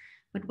this.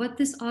 But what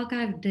this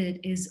archive did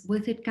is,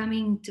 with it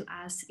coming to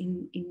us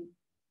in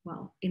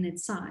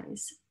its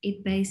size,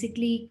 it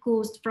basically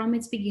caused from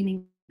its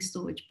beginning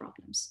storage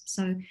problems.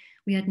 So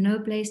we had no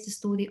place to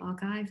store the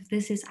archive.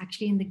 This is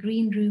actually in the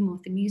green room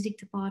of the music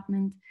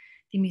department.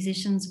 The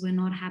musicians were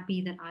not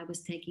happy that I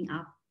was taking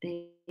up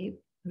their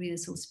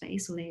rehearsal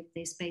space or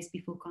their space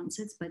before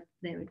concerts, but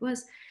there it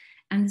was.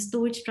 And the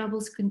storage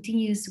troubles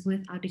continues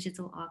with our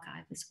digital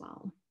archive as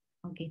well.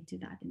 I'll get to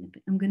that in a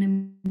bit. I'm going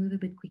to move a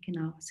bit quicker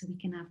now so we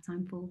can have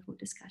time for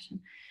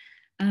discussion.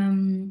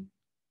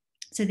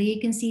 So there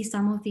you can see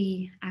some of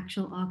the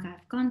actual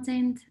archive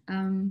content.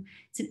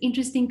 It's an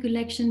interesting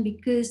collection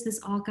because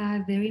this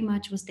archive very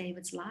much was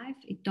David's life.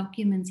 It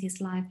documents his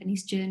life and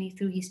his journey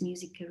through his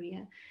music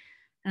career.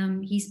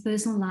 His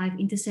personal life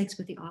intersects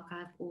with the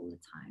archive all the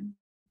time.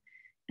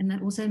 And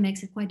that also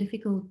makes it quite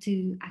difficult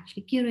to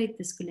actually curate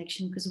this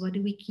collection, because what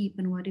do we keep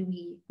and what do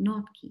we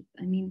not keep?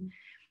 I mean,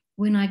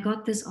 when I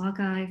got this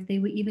archive,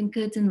 there were even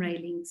curtain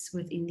railings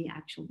within the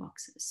actual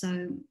boxes.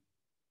 So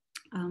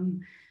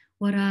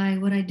what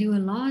I do a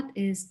lot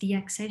is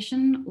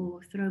deaccession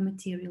or throw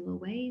material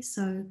away.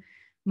 So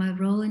my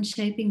role in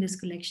shaping this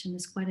collection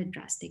is quite a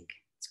drastic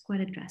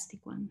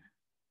one.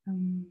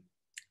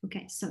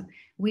 Okay, so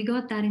we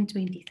got that in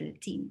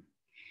 2013.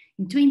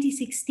 In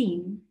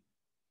 2016,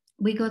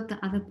 we got the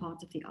other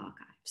part of the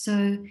archive.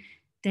 So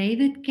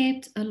David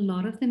kept a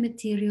lot of the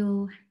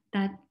material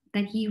that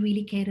he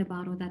really cared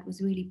about, or that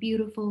was really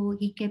beautiful.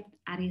 He kept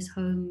at his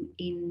home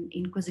in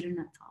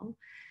KwaZulu-Natal.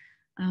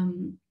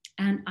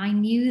 And I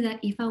knew that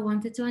if I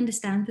wanted to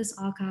understand this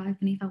archive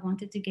and if I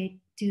wanted to get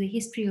to the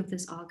history of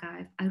this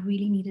archive, I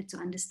really needed to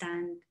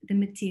understand the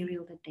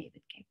material that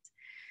David kept.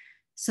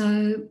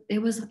 So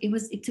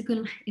it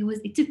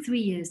took 3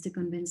 years to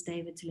convince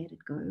David to let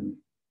it go.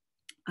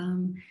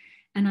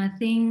 And I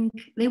think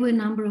there were a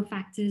number of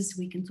factors,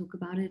 we can talk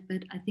about it,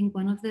 but I think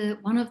one of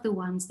the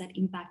ones that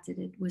impacted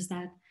it was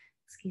that,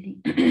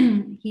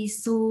 he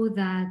saw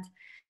that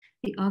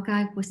the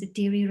archive was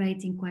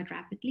deteriorating quite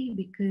rapidly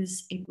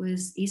because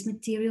his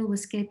material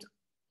was kept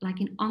like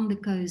on the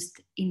coast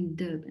in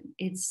Durban.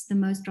 It's the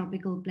most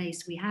tropical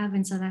place we have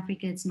in South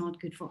Africa. It's not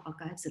good for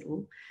archives at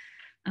all.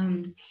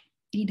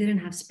 He didn't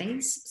have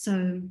space.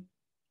 So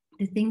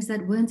the things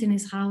that weren't in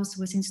his house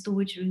was in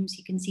storage rooms.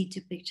 You can see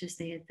two pictures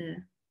there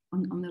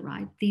on the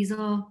right. These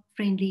are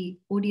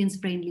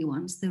audience-friendly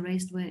ones. The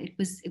rest were, it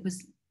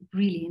was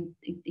really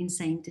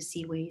insane to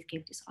see where he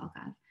kept his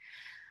archive.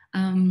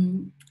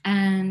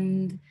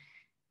 And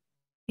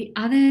the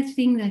other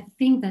thing that I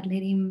think that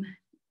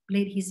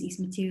let his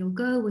material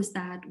go was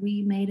that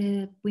we made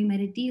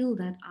a deal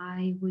that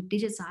I would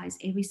digitize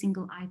every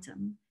single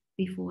item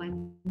before I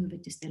move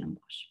it to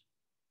Stellenbosch.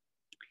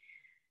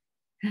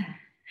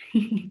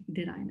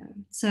 Did I know?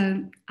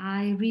 So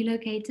I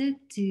relocated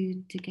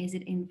to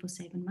KZN for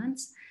 7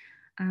 months.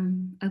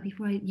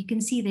 You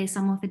can see there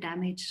some of the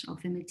damage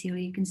of the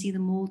material. You can see the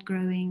mold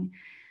growing.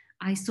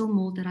 I saw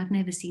mold that I've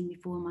never seen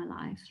before in my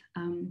life.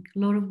 A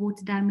lot of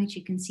water damage.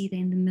 You can see there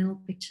in the middle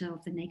picture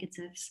of the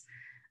negatives.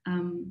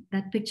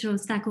 That picture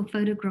of stack of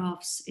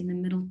photographs in the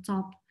middle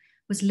top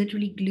was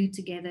literally glued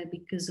together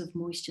because of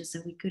moisture, so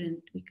we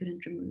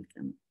couldn't remove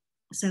them.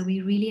 So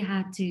we really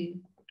had to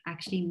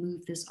actually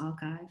move this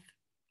archive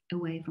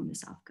away from the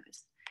South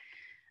Coast.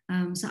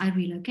 So I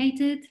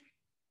relocated,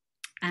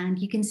 and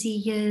you can see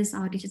here's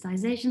our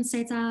digitization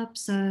setup.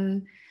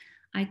 So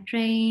I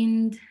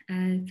trained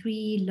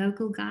 3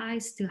 local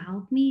guys to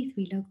help me,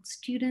 3 local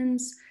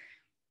students,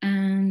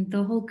 and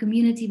the whole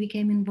community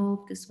became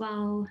involved as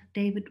well.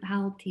 David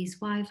helped, his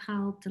wife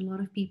helped, a lot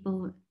of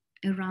people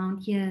around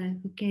here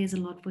who cares a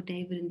lot for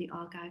David and the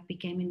archive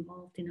became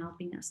involved in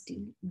helping us to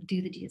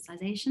do the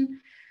digitization.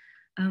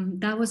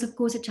 That was, of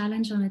course, a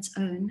challenge on its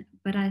own,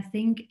 but I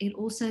think it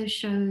also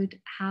showed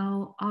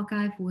how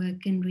archive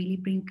work can really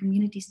bring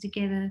communities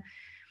together,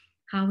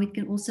 how it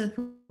can also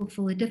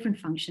fulfill a different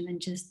function than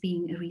just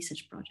being a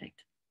research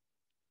project.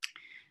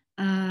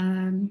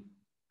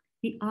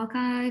 The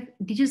archive,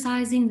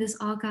 digitizing this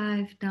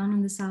archive down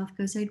on the South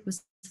Coast, so it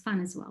was fun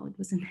as well.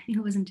 It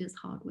wasn't just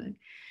hard work,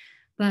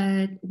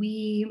 but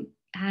we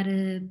had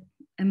a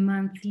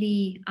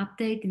monthly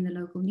update in the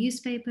local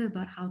newspaper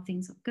about how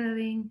things are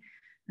going.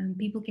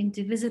 People came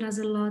to visit us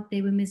a lot.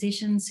 There were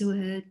musicians who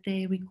heard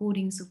their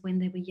recordings of when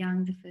they were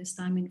young, the first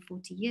time in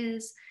 40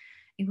 years.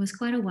 It was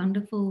quite a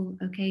wonderful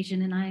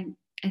occasion. And I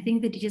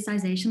think the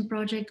digitization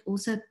project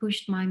also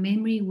pushed my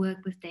memory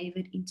work with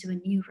David into a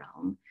new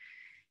realm,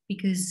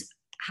 because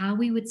how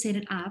we would set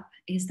it up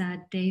is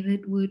that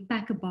David would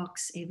pack a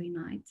box every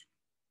night.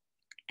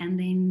 And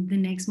then the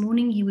next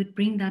morning he would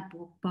bring that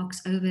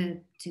box over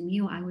to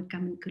me, or I would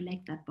come and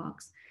collect that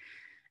box.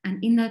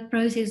 And in that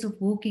process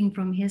of walking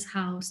from his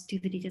house to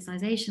the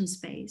digitization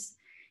space,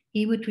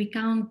 he would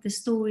recount the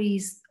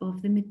stories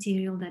of the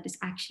material that is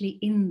actually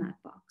in that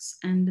box.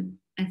 And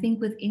I think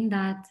within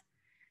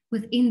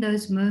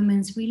those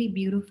moments, really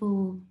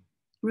beautiful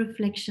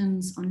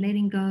reflections on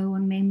letting go,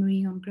 on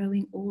memory, on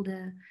growing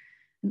older,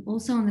 and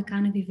also on the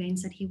kind of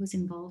events that he was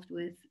involved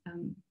with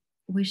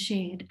were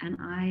shared.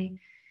 And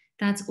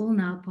that's all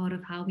now part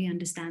of how we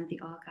understand the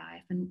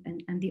archive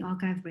and the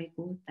archive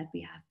record that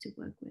we have to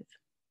work with.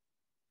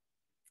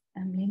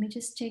 Let me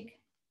just check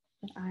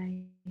that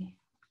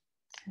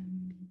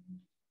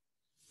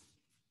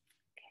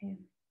okay.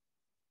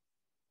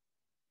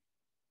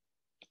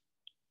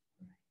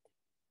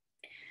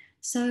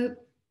 So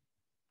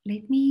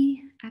let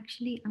me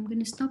I'm going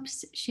to stop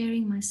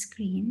sharing my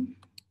screen.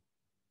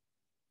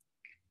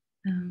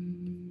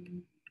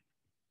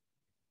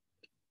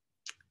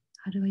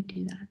 How do I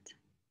do that?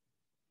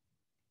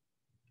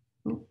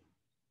 Oh.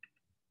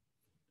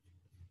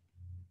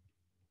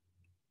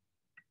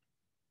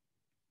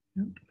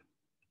 Nope.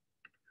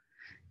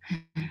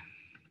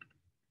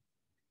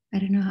 I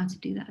don't know how to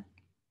do that.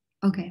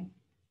 Okay,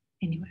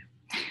 anyway.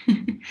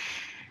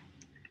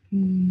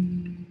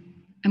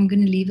 I'm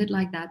going to leave it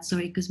like that,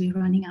 sorry, because we're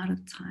running out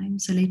of time.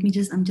 So I'm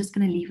just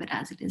going to leave it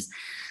as it is.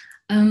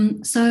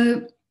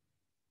 So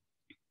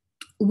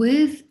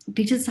with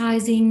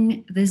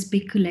digitizing this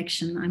big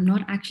collection, I'm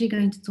not actually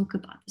going to talk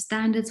about the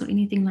standards or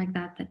anything like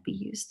that we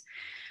used.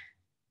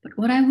 But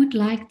what I would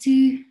like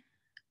to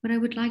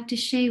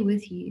share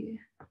with you,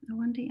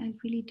 one day I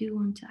really do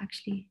want to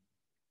actually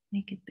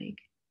make it big.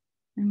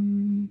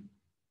 Don't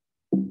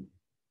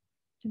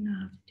know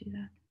how to do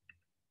that.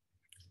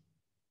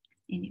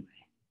 Anyway,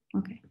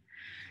 okay.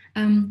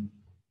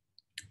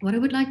 What I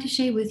would like to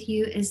share with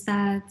you is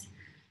that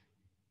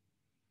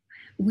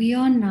we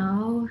are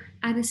now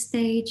at a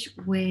stage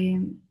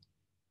where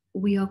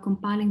we are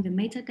compiling the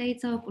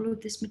metadata of all of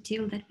this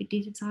material that we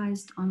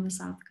digitized on the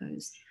South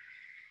Coast.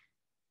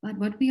 But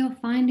what we are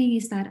finding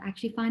is that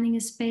actually finding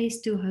a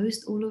space to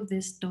host all of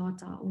this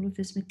data, all of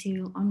this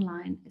material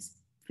online is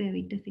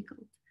very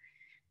difficult.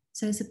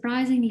 So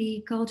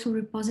surprisingly, cultural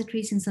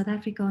repositories in South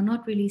Africa are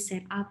not really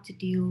set up to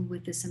deal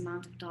with this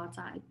amount of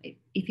data.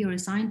 If you're a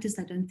scientist,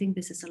 I don't think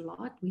this is a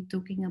lot. We're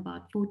talking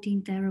about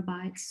 14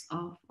 terabytes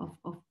of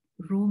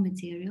raw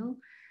material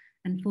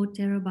and 4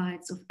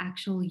 terabytes of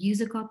actual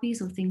user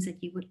copies or things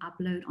that you would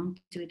upload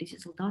onto a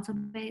digital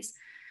database.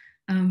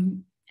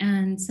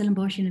 And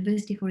Stellenbosch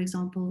University, for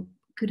example,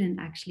 couldn't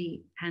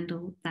actually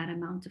handle that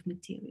amount of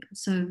material.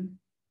 So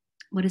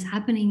what is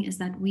happening is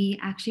that we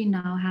actually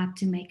now have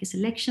to make a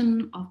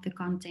selection of the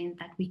content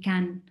that we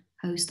can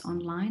host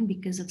online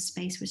because of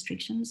space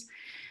restrictions,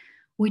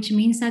 which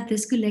means that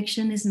this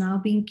collection is now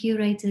being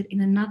curated in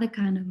another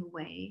kind of a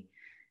way,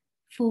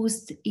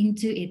 forced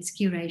into its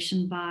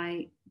curation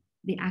by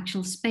the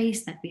actual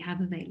space that we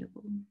have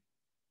available.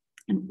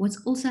 And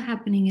what's also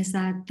happening is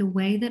that the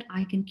way that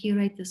I can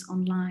curate this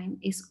online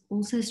is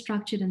also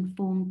structured and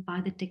formed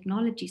by the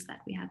technologies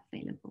that we have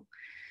available.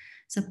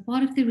 So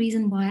part of the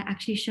reason why I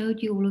actually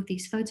showed you all of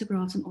these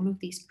photographs and all of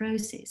these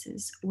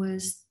processes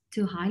was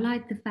to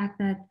highlight the fact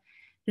that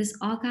This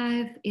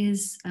archive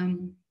is,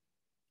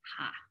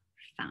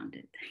 found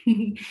it.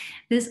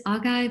 This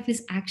archive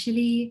is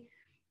actually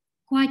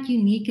quite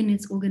unique in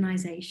its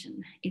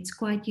organization. It's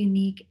quite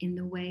unique in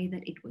the way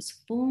that it was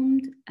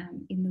formed,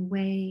 in the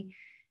way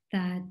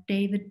that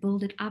David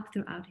built it up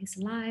throughout his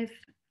life.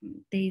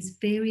 There's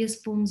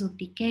various forms of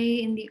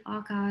decay in the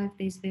archive.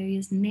 There's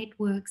various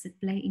networks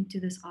that play into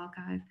this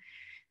archive.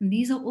 And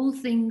these are all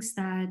things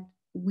that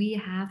we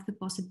have the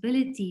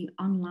possibility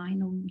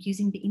online or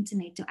using the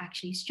internet to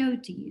actually show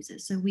to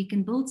users. So we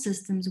can build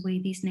systems where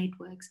these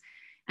networks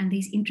and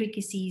these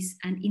intricacies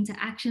and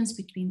interactions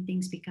between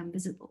things become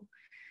visible.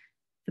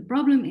 The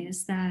problem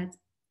is that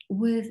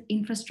with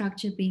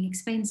infrastructure being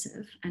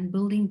expensive and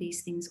building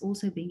these things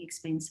also being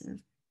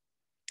expensive,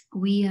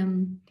 we're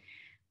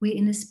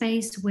in a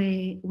space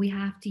where we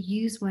have to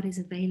use what is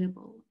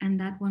available. And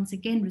that once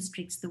again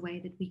restricts the way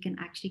that we can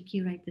actually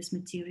curate this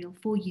material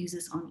for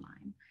users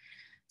online.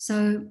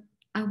 So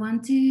I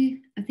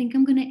think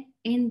I'm going to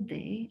end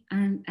there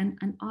and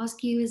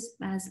ask you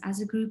as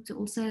a group to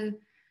also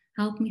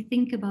help me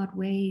think about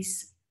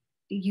ways,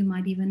 you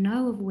might even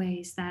know of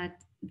ways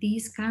that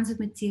these kinds of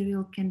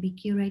material can be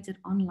curated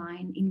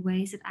online in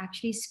ways that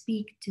actually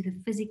speak to the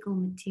physical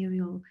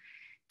material,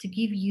 to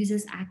give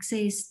users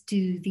access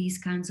to these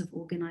kinds of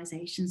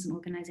organizations and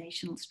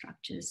organizational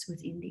structures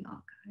within the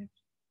archive.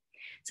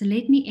 So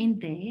let me end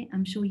there.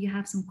 I'm sure you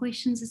have some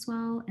questions as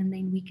well, and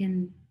then we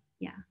can,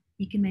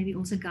 you can maybe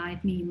also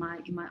guide me in my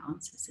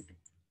answers a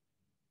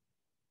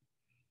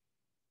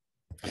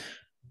bit.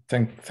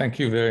 Thank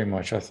you very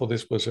much. I thought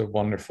this was a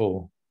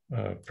wonderful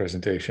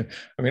presentation.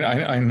 I mean,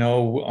 I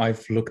know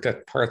I've looked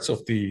at parts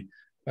of the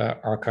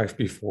archive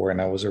before and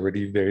I was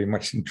already very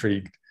much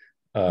intrigued,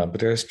 but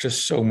there's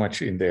just so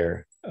much in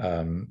there.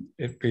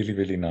 It's really,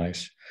 really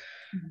nice.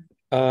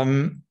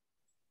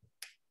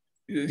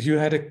 You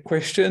had a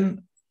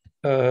question.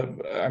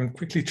 I'm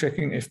quickly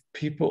checking if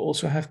people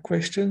also have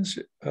questions.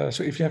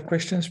 So if you have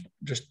questions,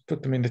 just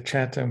put them in the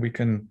chat and we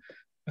can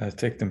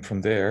take them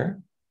from there.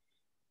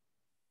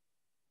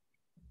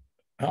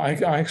 I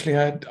actually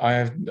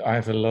I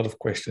have a lot of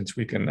questions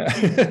we can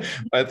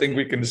I think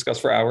we can discuss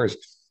for hours.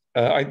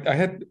 I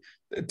had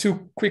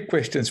two quick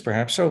questions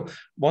perhaps. So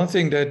one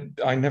thing that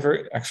I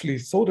never actually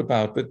thought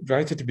about, but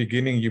right at the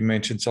beginning you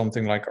mentioned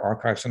something like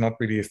archives are not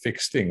really a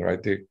fixed thing,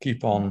 right? They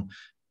keep on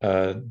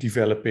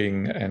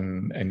developing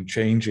and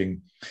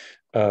changing.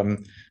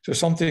 So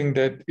something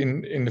that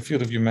in the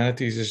field of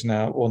humanities is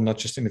now, well, not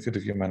just in the field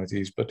of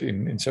humanities, but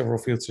in several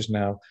fields is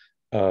now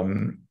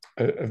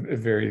a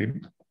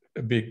very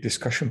big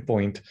discussion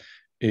point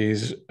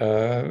is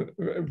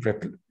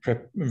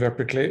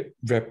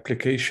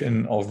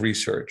replication of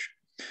research.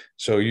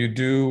 So you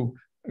do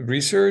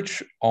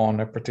research on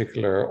a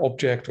particular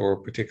object or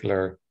a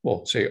particular,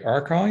 well, say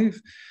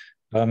archive.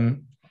 You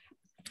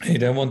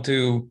then want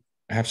to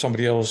have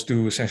somebody else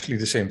do essentially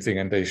the same thing,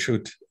 and they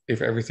should,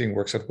 if everything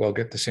works out well,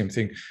 get the same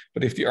thing.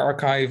 But if the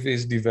archive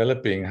is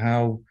developing,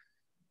 how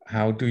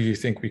do you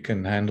think we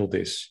can handle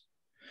this?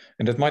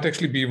 And that might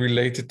actually be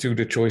related to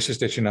the choices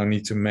that you now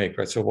need to make,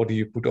 right? So what do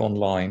you put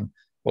online?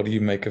 What do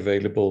you make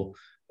available?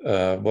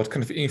 What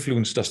kind of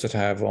influence does that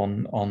have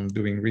on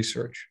doing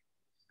research?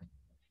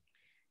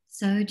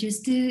 So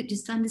just to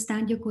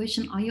understand your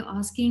question, are you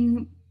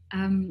asking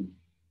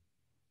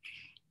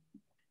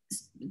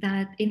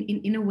that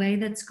in a way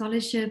that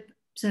scholarship,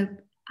 so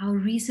our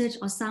research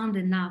are sound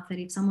enough that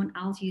if someone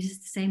else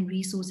uses the same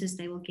resources,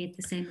 they will get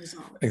the same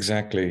results?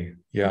 Exactly,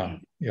 yeah,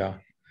 okay. Yeah.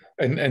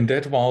 And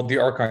that while the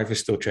archive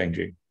is still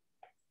changing.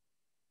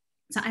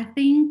 So I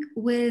think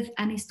with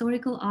an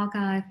historical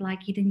archive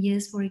like Hidden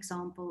Years, for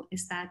example,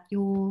 is that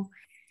your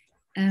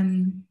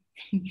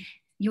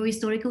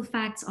historical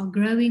facts are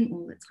growing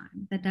all the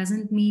time. That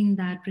doesn't mean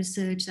that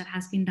research that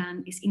has been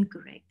done is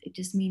incorrect. It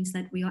just means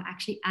that we are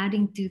actually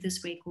adding to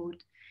this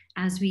record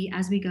as we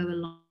go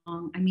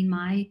along. I mean,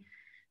 my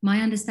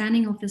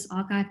understanding of this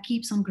archive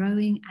keeps on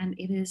growing, and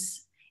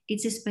it's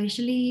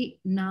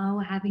especially now,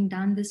 having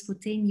done this for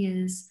 10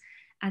 years,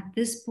 at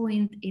this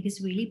point, it is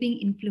really being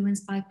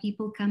influenced by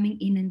people coming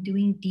in and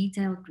doing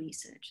detailed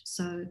research.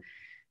 So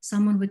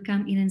someone would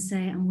come in and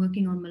say, I'm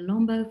working on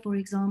Malombo, for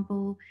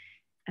example.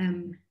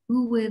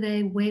 Who were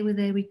they? Where were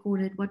they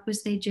recorded? What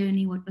was their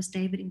journey? What was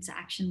David's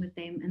interaction with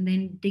them? And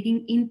then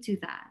digging into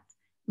that,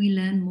 we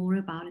learn more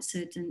about a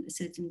certain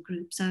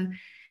group. So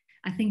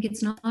I think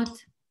it's not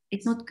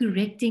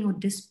correcting or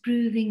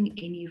disproving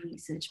any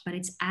research, but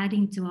it's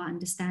adding to our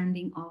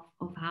understanding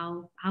of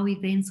how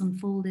events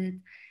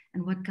unfolded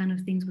and what kind of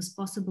things was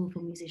possible for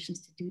musicians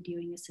to do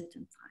during a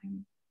certain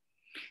time.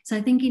 So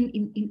I think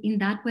in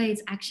that way,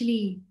 it's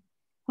actually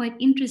quite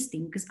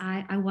interesting, because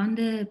I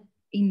wonder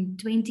in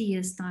 20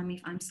 years' time,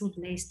 if I'm still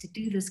blessed to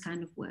do this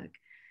kind of work,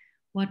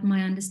 what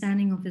my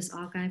understanding of this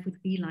archive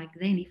would be like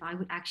then, if I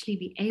would actually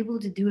be able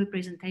to do a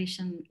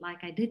presentation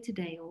like I did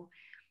today, or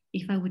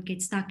if I would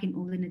get stuck in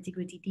all the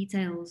nitty-gritty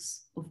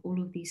details of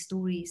all of these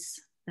stories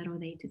that are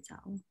there to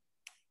tell.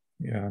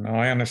 Yeah, no,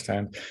 I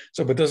understand.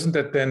 So, but doesn't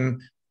that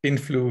then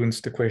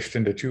influence the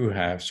question that you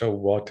have?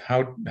 So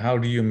how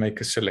do you make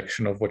a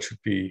selection of what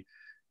should be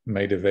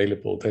made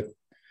available. That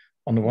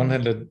on the one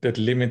hand, that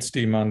limits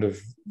the amount of,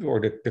 or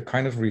the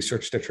kind of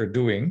research that you're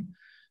doing,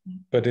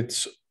 but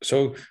it's,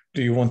 so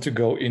do you want to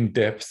go in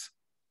depth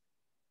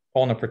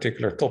on a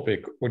particular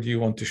topic, or do you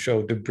want to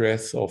show the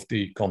breadth of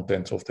the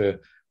content of the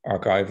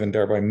archive and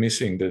thereby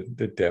missing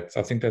the depth?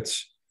 I think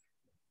that's,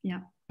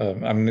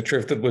 I'm not sure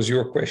if that was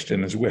your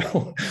question as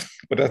well,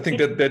 but I think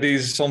that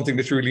is something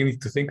that you really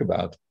need to think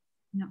about.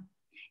 Yeah,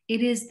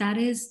 it is. That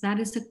is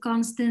a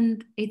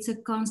constant. It's a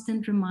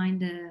constant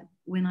reminder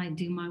when I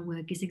do my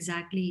work, is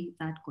exactly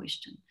that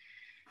question.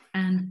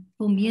 And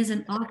for me as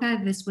an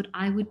archivist, what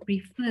I would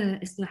prefer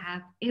is to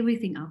have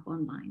everything up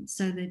online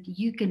so that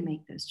you can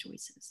make those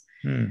choices.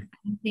 I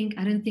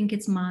don't think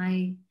it's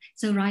my,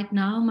 so right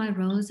now my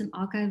role as an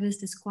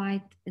archivist is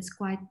quite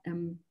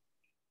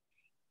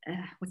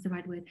what's the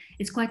right word?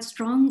 It's quite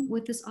strong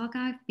with this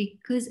archive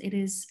because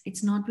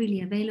it's not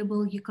really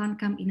available. You can't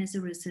come in as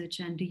a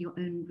researcher and do your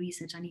own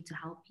research. I need to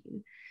help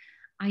you.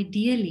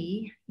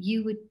 Ideally,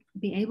 you would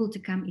be able to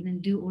come in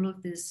and do all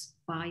of this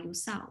by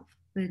yourself.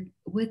 But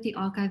with the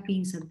archive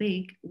being so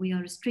big, we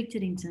are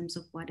restricted in terms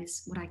of what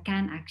I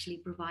can actually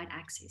provide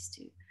access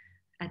to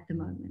at the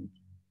moment.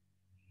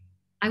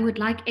 I would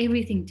like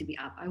everything to be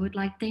up. I would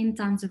like 10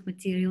 tons of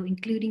material,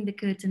 including the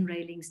curtain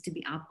railings, to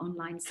be up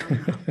online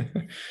somehow.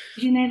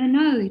 You never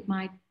know, it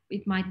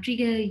might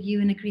trigger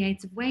you in a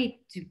creative way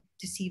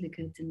to see the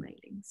curtain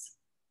railings.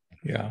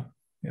 Yeah,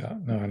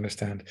 no, I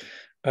understand.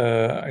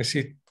 I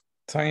see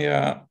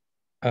Tanya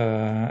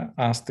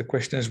asked the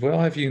question as well.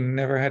 Have you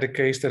never had a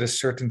case that a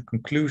certain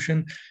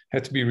conclusion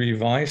had to be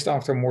revised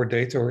after more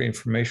data or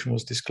information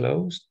was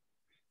disclosed?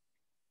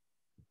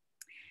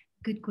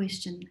 Good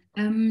question.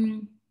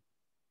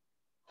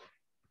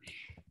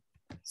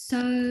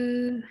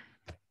 So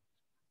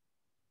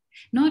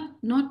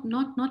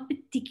not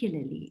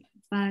particularly,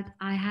 but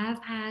I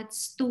have had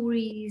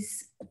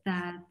stories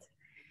that,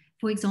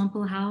 for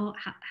example, how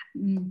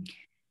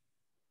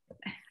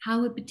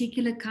a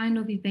particular kind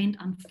of event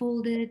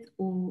unfolded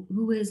or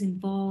who was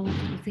involved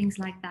or things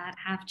like that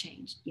have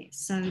changed. Yes,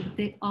 so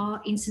there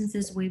are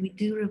instances where we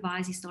do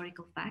revise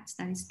historical facts.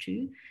 That is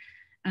true.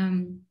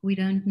 We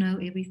don't know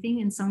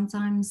everything, and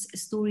sometimes a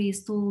story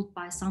is told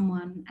by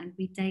someone and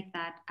we take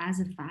that as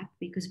a fact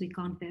because we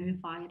can't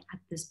verify it at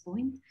this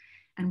point,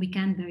 and we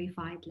can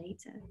verify it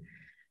later.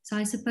 So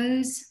I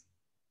suppose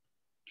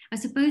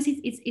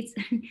it's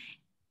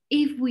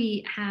if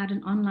we had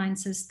an online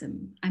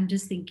system, I'm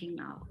just thinking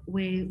now,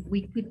 where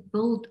we could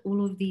build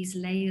all of these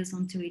layers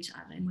onto each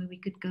other and where we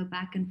could go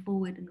back and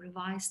forward and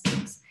revise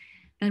things,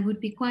 that would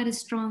be quite a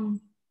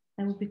strong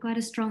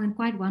and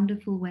quite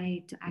wonderful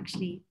way to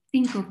actually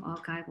think of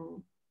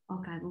archival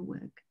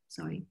work.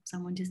 Sorry,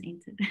 someone just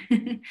entered.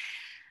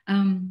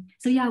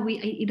 So yeah,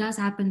 it does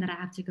happen that I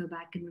have to go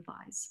back and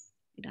revise.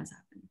 It does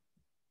happen.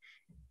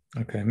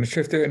 Okay, I'm not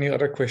sure if there are any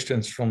other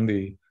questions from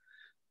the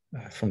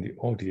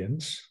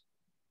audience.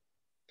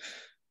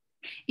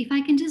 If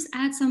I can just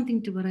add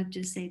something to what I've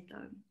just said,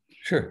 though.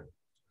 Sure.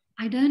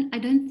 I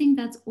don't think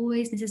that's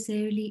always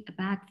necessarily a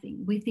bad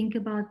thing. We think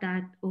about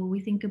that, or we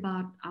think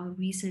about our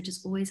research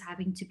as always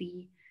having to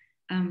be.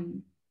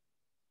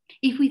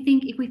 If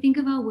we think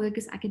of our work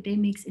as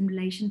academics in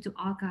relation to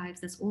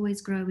archives that's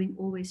always growing,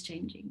 always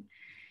changing,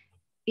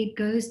 it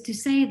goes to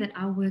say that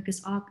our work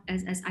as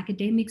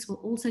academics will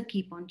also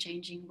keep on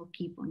changing, will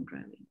keep on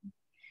growing.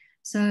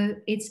 So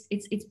it's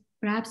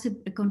perhaps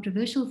a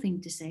controversial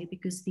thing to say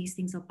because these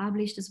things are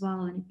published as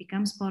well and it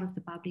becomes part of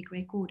the public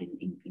record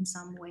in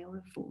some way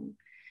or form.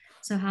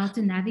 So how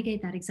to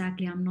navigate that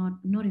exactly, I'm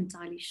not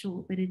entirely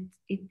sure, but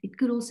it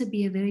could also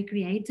be a very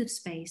creative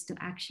space to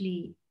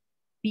actually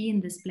be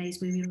in this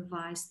place where we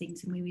revise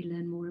things and where we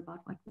learn more about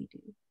what we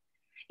do.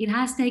 It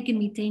has taken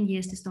me 10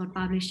 years to start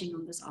publishing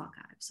on this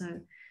archive. So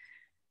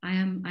I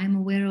am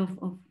aware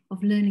of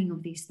learning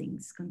of these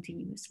things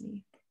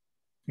continuously.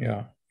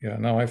 Yeah,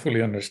 no, I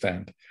fully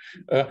understand.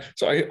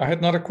 So I had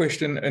another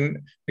question, and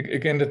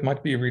again, that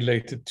might be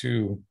related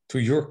to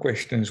your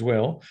question as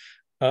well.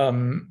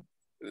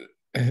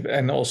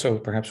 And also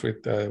perhaps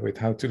with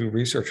how to do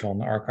research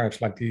on archives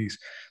like these.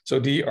 So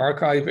the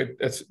archive,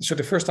 so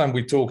the first time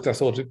we talked, I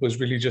thought it was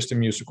really just a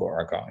musical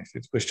archive.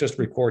 It was just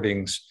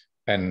recordings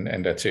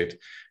and that's it.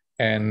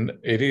 And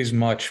it is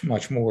much,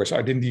 much more. So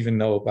I didn't even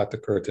know about the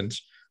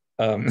curtains.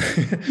 I'm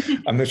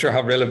not sure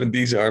how relevant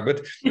these are,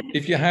 but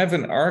if you have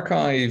an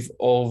archive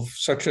of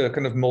such a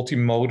kind of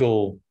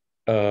multimodal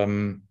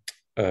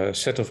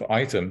set of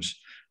items,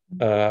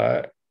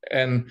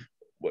 and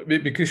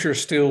because you're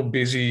still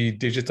busy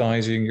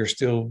digitizing, you're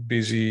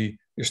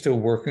still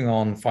working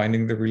on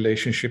finding the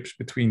relationships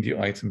between the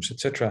items,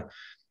 etc.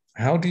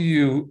 How do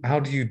you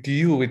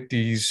deal with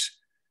these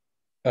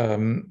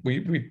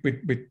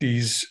with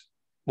these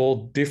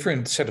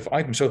different set of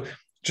items? So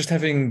just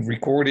having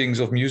recordings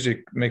of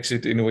music makes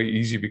it in a way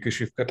easy because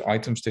you've got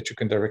items that you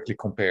can directly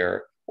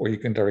compare or you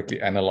can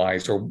directly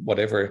analyze or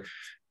whatever.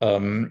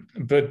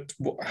 But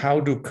how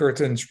do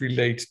curtains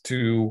relate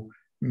to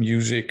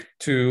music,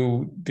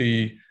 to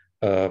the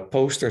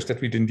posters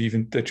that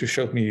you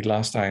showed me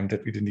last time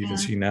that we didn't even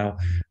see now.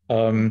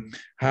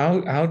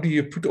 How do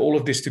you put all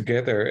of this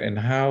together, and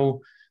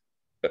how?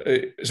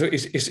 So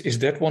is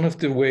that one of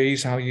the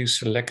ways how you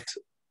select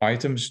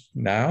items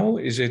now?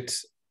 Is it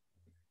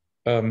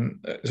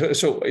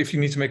so if you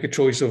need to make a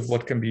choice of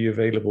what can be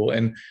available,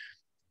 and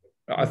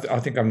I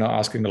think I'm now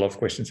asking a lot of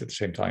questions at the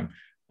same time.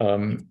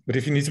 But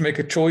if you need to make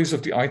a choice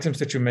of the items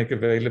that you make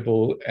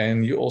available,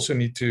 and you also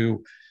need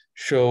to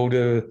show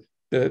the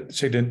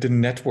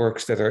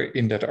networks that are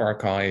in that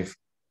archive,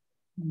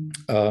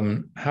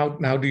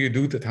 how do you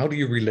do that? How do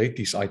you relate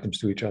these items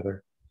to each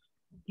other?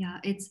 Yeah,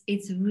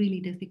 it's really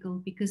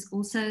difficult, because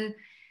also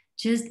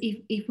just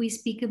if we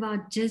speak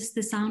about just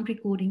the sound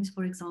recordings,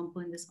 for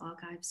example, in this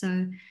archive.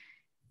 So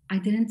I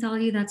didn't tell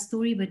you that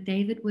story, but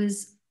David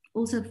was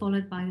also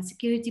followed by the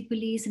security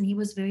police, and he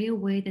was very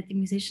aware that the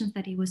musicians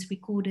that he was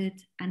recorded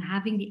and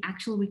having the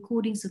actual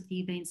recordings of the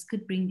events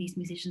could bring these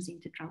musicians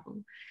into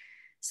trouble.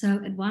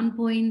 So at one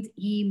point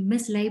he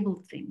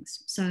mislabeled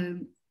things. So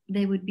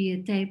there would be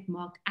a tape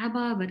marked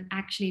ABBA, but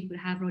actually it would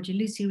have Roger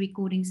Lucy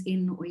recordings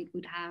in, or it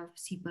would have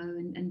Sipo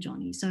and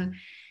Johnny. So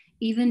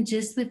even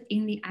just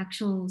within the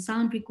actual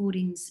sound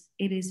recordings,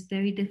 it is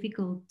very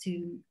difficult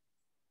to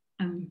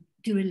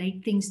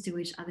relate things to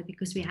each other,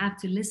 because we have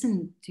to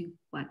listen to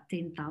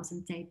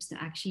 10,000 tapes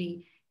to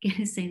actually get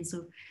a sense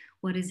of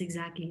what is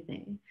exactly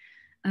there.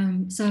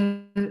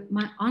 So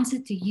my answer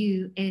to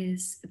you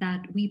is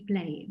that we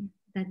play,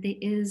 that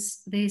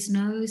there's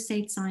no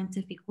set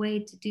scientific way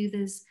to do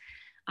this.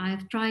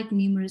 I've tried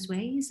numerous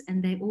ways,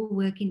 and they all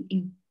work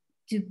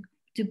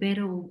to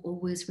better or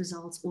worse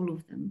results, all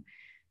of them.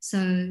 So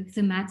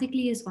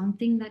thematically is one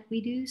thing that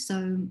we do.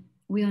 So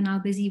we are now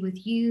busy with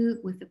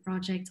the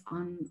project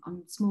on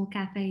small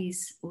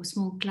cafes or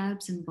small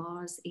clubs and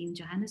bars in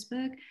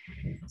Johannesburg.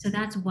 So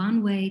that's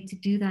one way to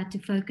do that, to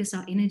focus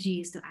our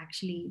energy, is to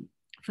actually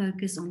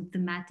focus on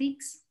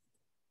thematics.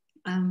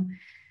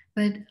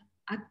 But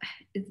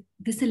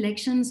the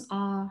selections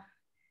are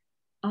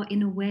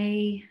in a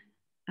way,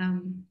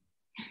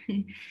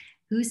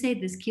 who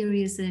said this,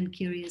 curiouser and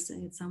curiouser,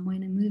 it's somewhere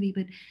in a movie,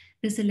 but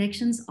the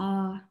selections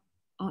are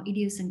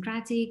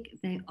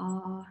idiosyncratic. They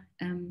are,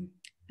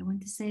 I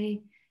want to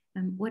say,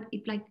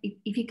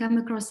 if you come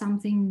across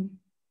something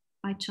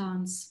by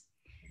chance,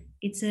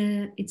 it's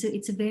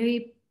a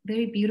very,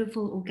 very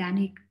beautiful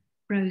organic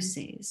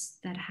process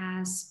that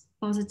has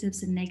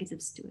positives and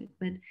negatives to it.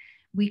 But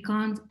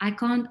I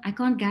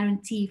can't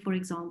guarantee, for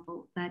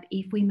example, that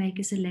if we make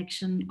a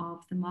selection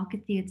of the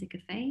Market Theatre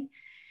Cafe,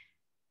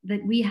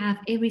 that we have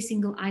every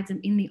single item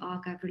in the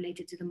archive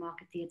related to the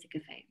Market Theatre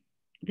Cafe.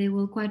 There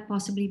will quite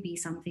possibly be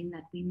something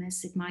that we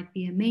miss. It might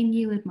be a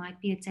menu, it might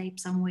be a tape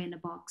somewhere in a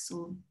box,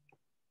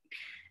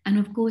 and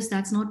of course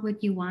that's not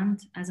what you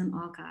want as an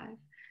archive.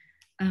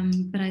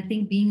 But I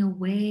think being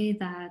aware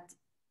that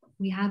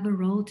we have a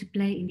role to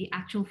play in the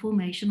actual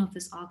formation of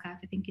this archive,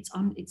 I think it's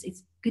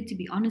good to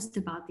be honest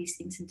about these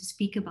things and to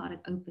speak about it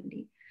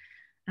openly,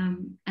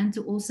 and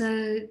to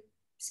also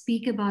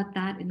speak about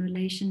that in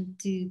relation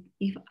to,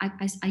 if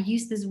I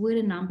use this word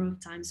a number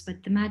of times,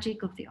 but the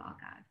magic of the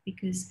archive,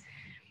 because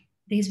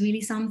there's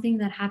really something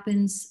that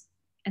happens,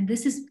 and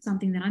this is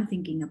something that I'm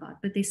thinking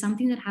about, but there's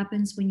something that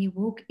happens when you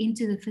walk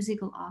into the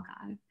physical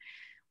archive,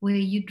 where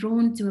you're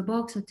drawn to a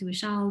box or to a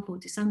shelf or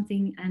to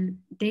something, and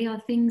they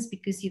are things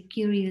because you're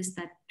curious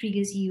that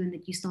triggers you and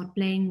that you start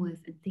playing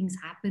with, and things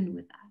happen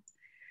with that.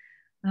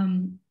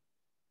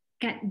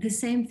 The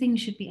same thing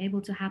should be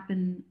able to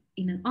happen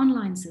in an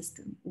online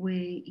system, where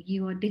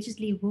you are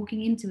digitally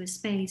walking into a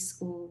space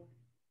or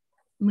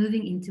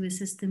moving into a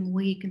system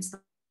where you can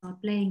start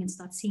playing and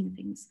start seeing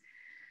things.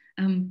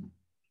 And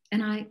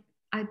I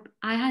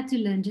had to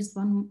learn just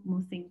one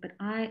more thing, but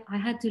I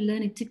had to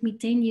learn, it took me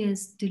 10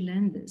 years to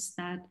learn this,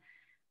 that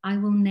I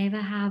will never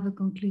have a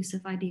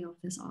conclusive idea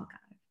of this archive.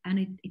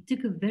 And it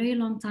took a very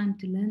long time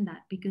to learn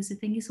that, because the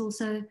thing is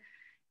also,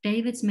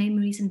 David's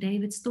memories and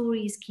David's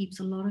stories keeps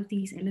a lot of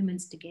these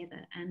elements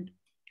together. And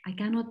I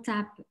cannot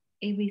tap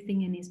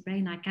everything in his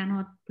brain. I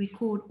cannot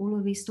record all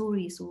of his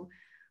stories or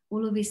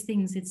all of his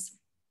things.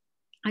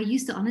 I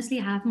used to honestly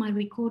have my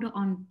recorder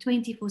on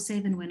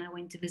 24/7 when I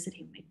went to visit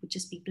him. It would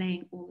just be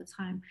playing all the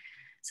time.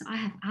 So I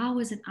have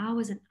hours and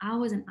hours and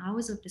hours and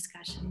hours of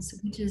discussions,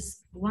 which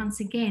is, once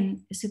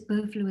again, a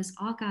superfluous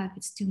archive.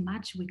 It's too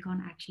much. We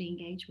can't actually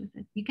engage with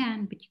it. You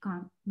can, but you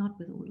can't, not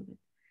with all of it.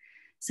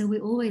 So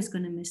we're always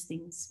going to miss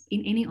things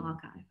in any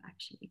archive,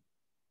 actually.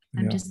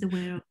 I'm just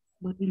aware of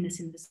what we miss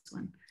in this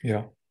one.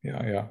 Yeah.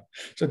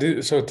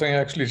 So Tanya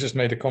actually just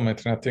made a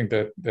comment, and I think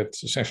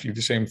that's essentially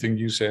the same thing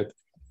you said.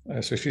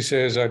 So she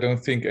says, I don't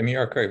think any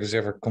archive is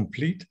ever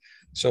complete,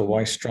 so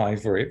why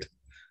strive for it?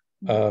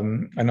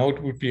 I know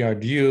it would be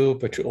ideal,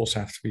 but you also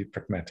have to be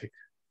pragmatic.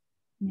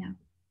 Yeah.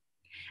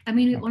 I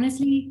mean,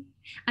 honestly,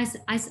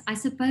 I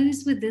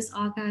suppose with this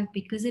archive,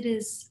 because it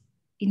is,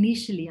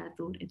 initially I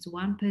thought it's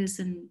one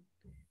person,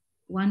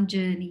 one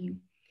journey,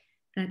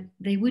 that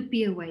there would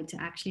be a way to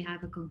actually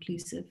have a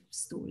conclusive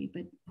story.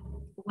 But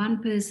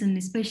one person,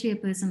 especially a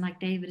person like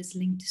David, is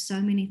linked to so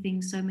many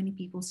things, so many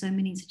people, so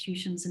many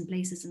institutions and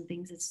places and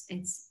things.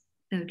 It's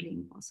totally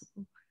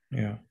impossible.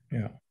 Yeah,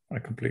 I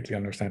completely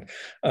understand.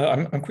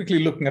 I'm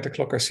quickly looking at the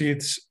clock. I see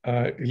it's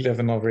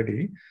 11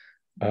 already.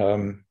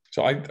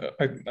 So I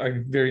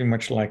very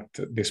much liked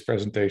this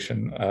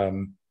presentation.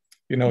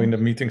 You know, in the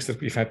meetings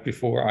that we've had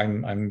before,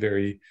 I'm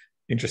very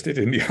interested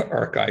in the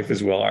archive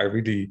as well. I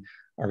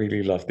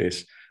really love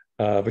this.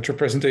 But your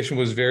presentation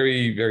was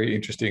very, very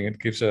interesting. It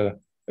gives a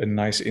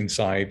nice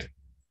insight,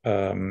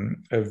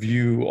 a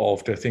view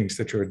of the things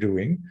that you're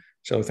doing.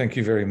 So thank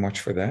you very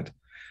much for that.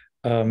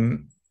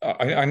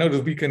 I know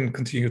that we can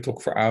continue to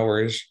talk for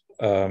hours,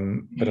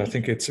 but I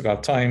think it's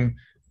about time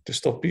to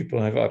stop. People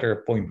have other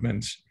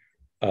appointments.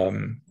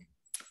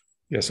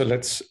 Yeah, so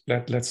let's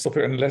stop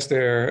here unless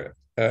there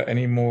are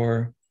any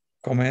more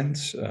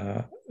comments.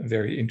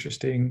 Very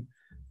interesting.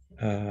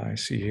 I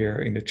see here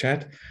in the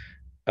chat.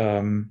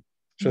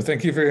 So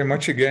thank you very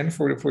much again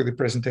for the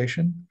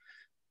presentation,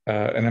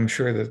 and I'm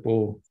sure that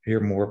we'll hear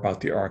more about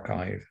the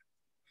archive.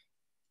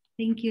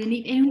 Thank you. And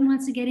if anyone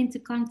wants to get into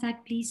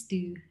contact, please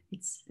do.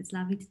 It's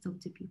lovely to talk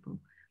to people.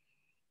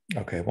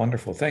 Okay,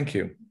 wonderful. Thank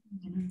you.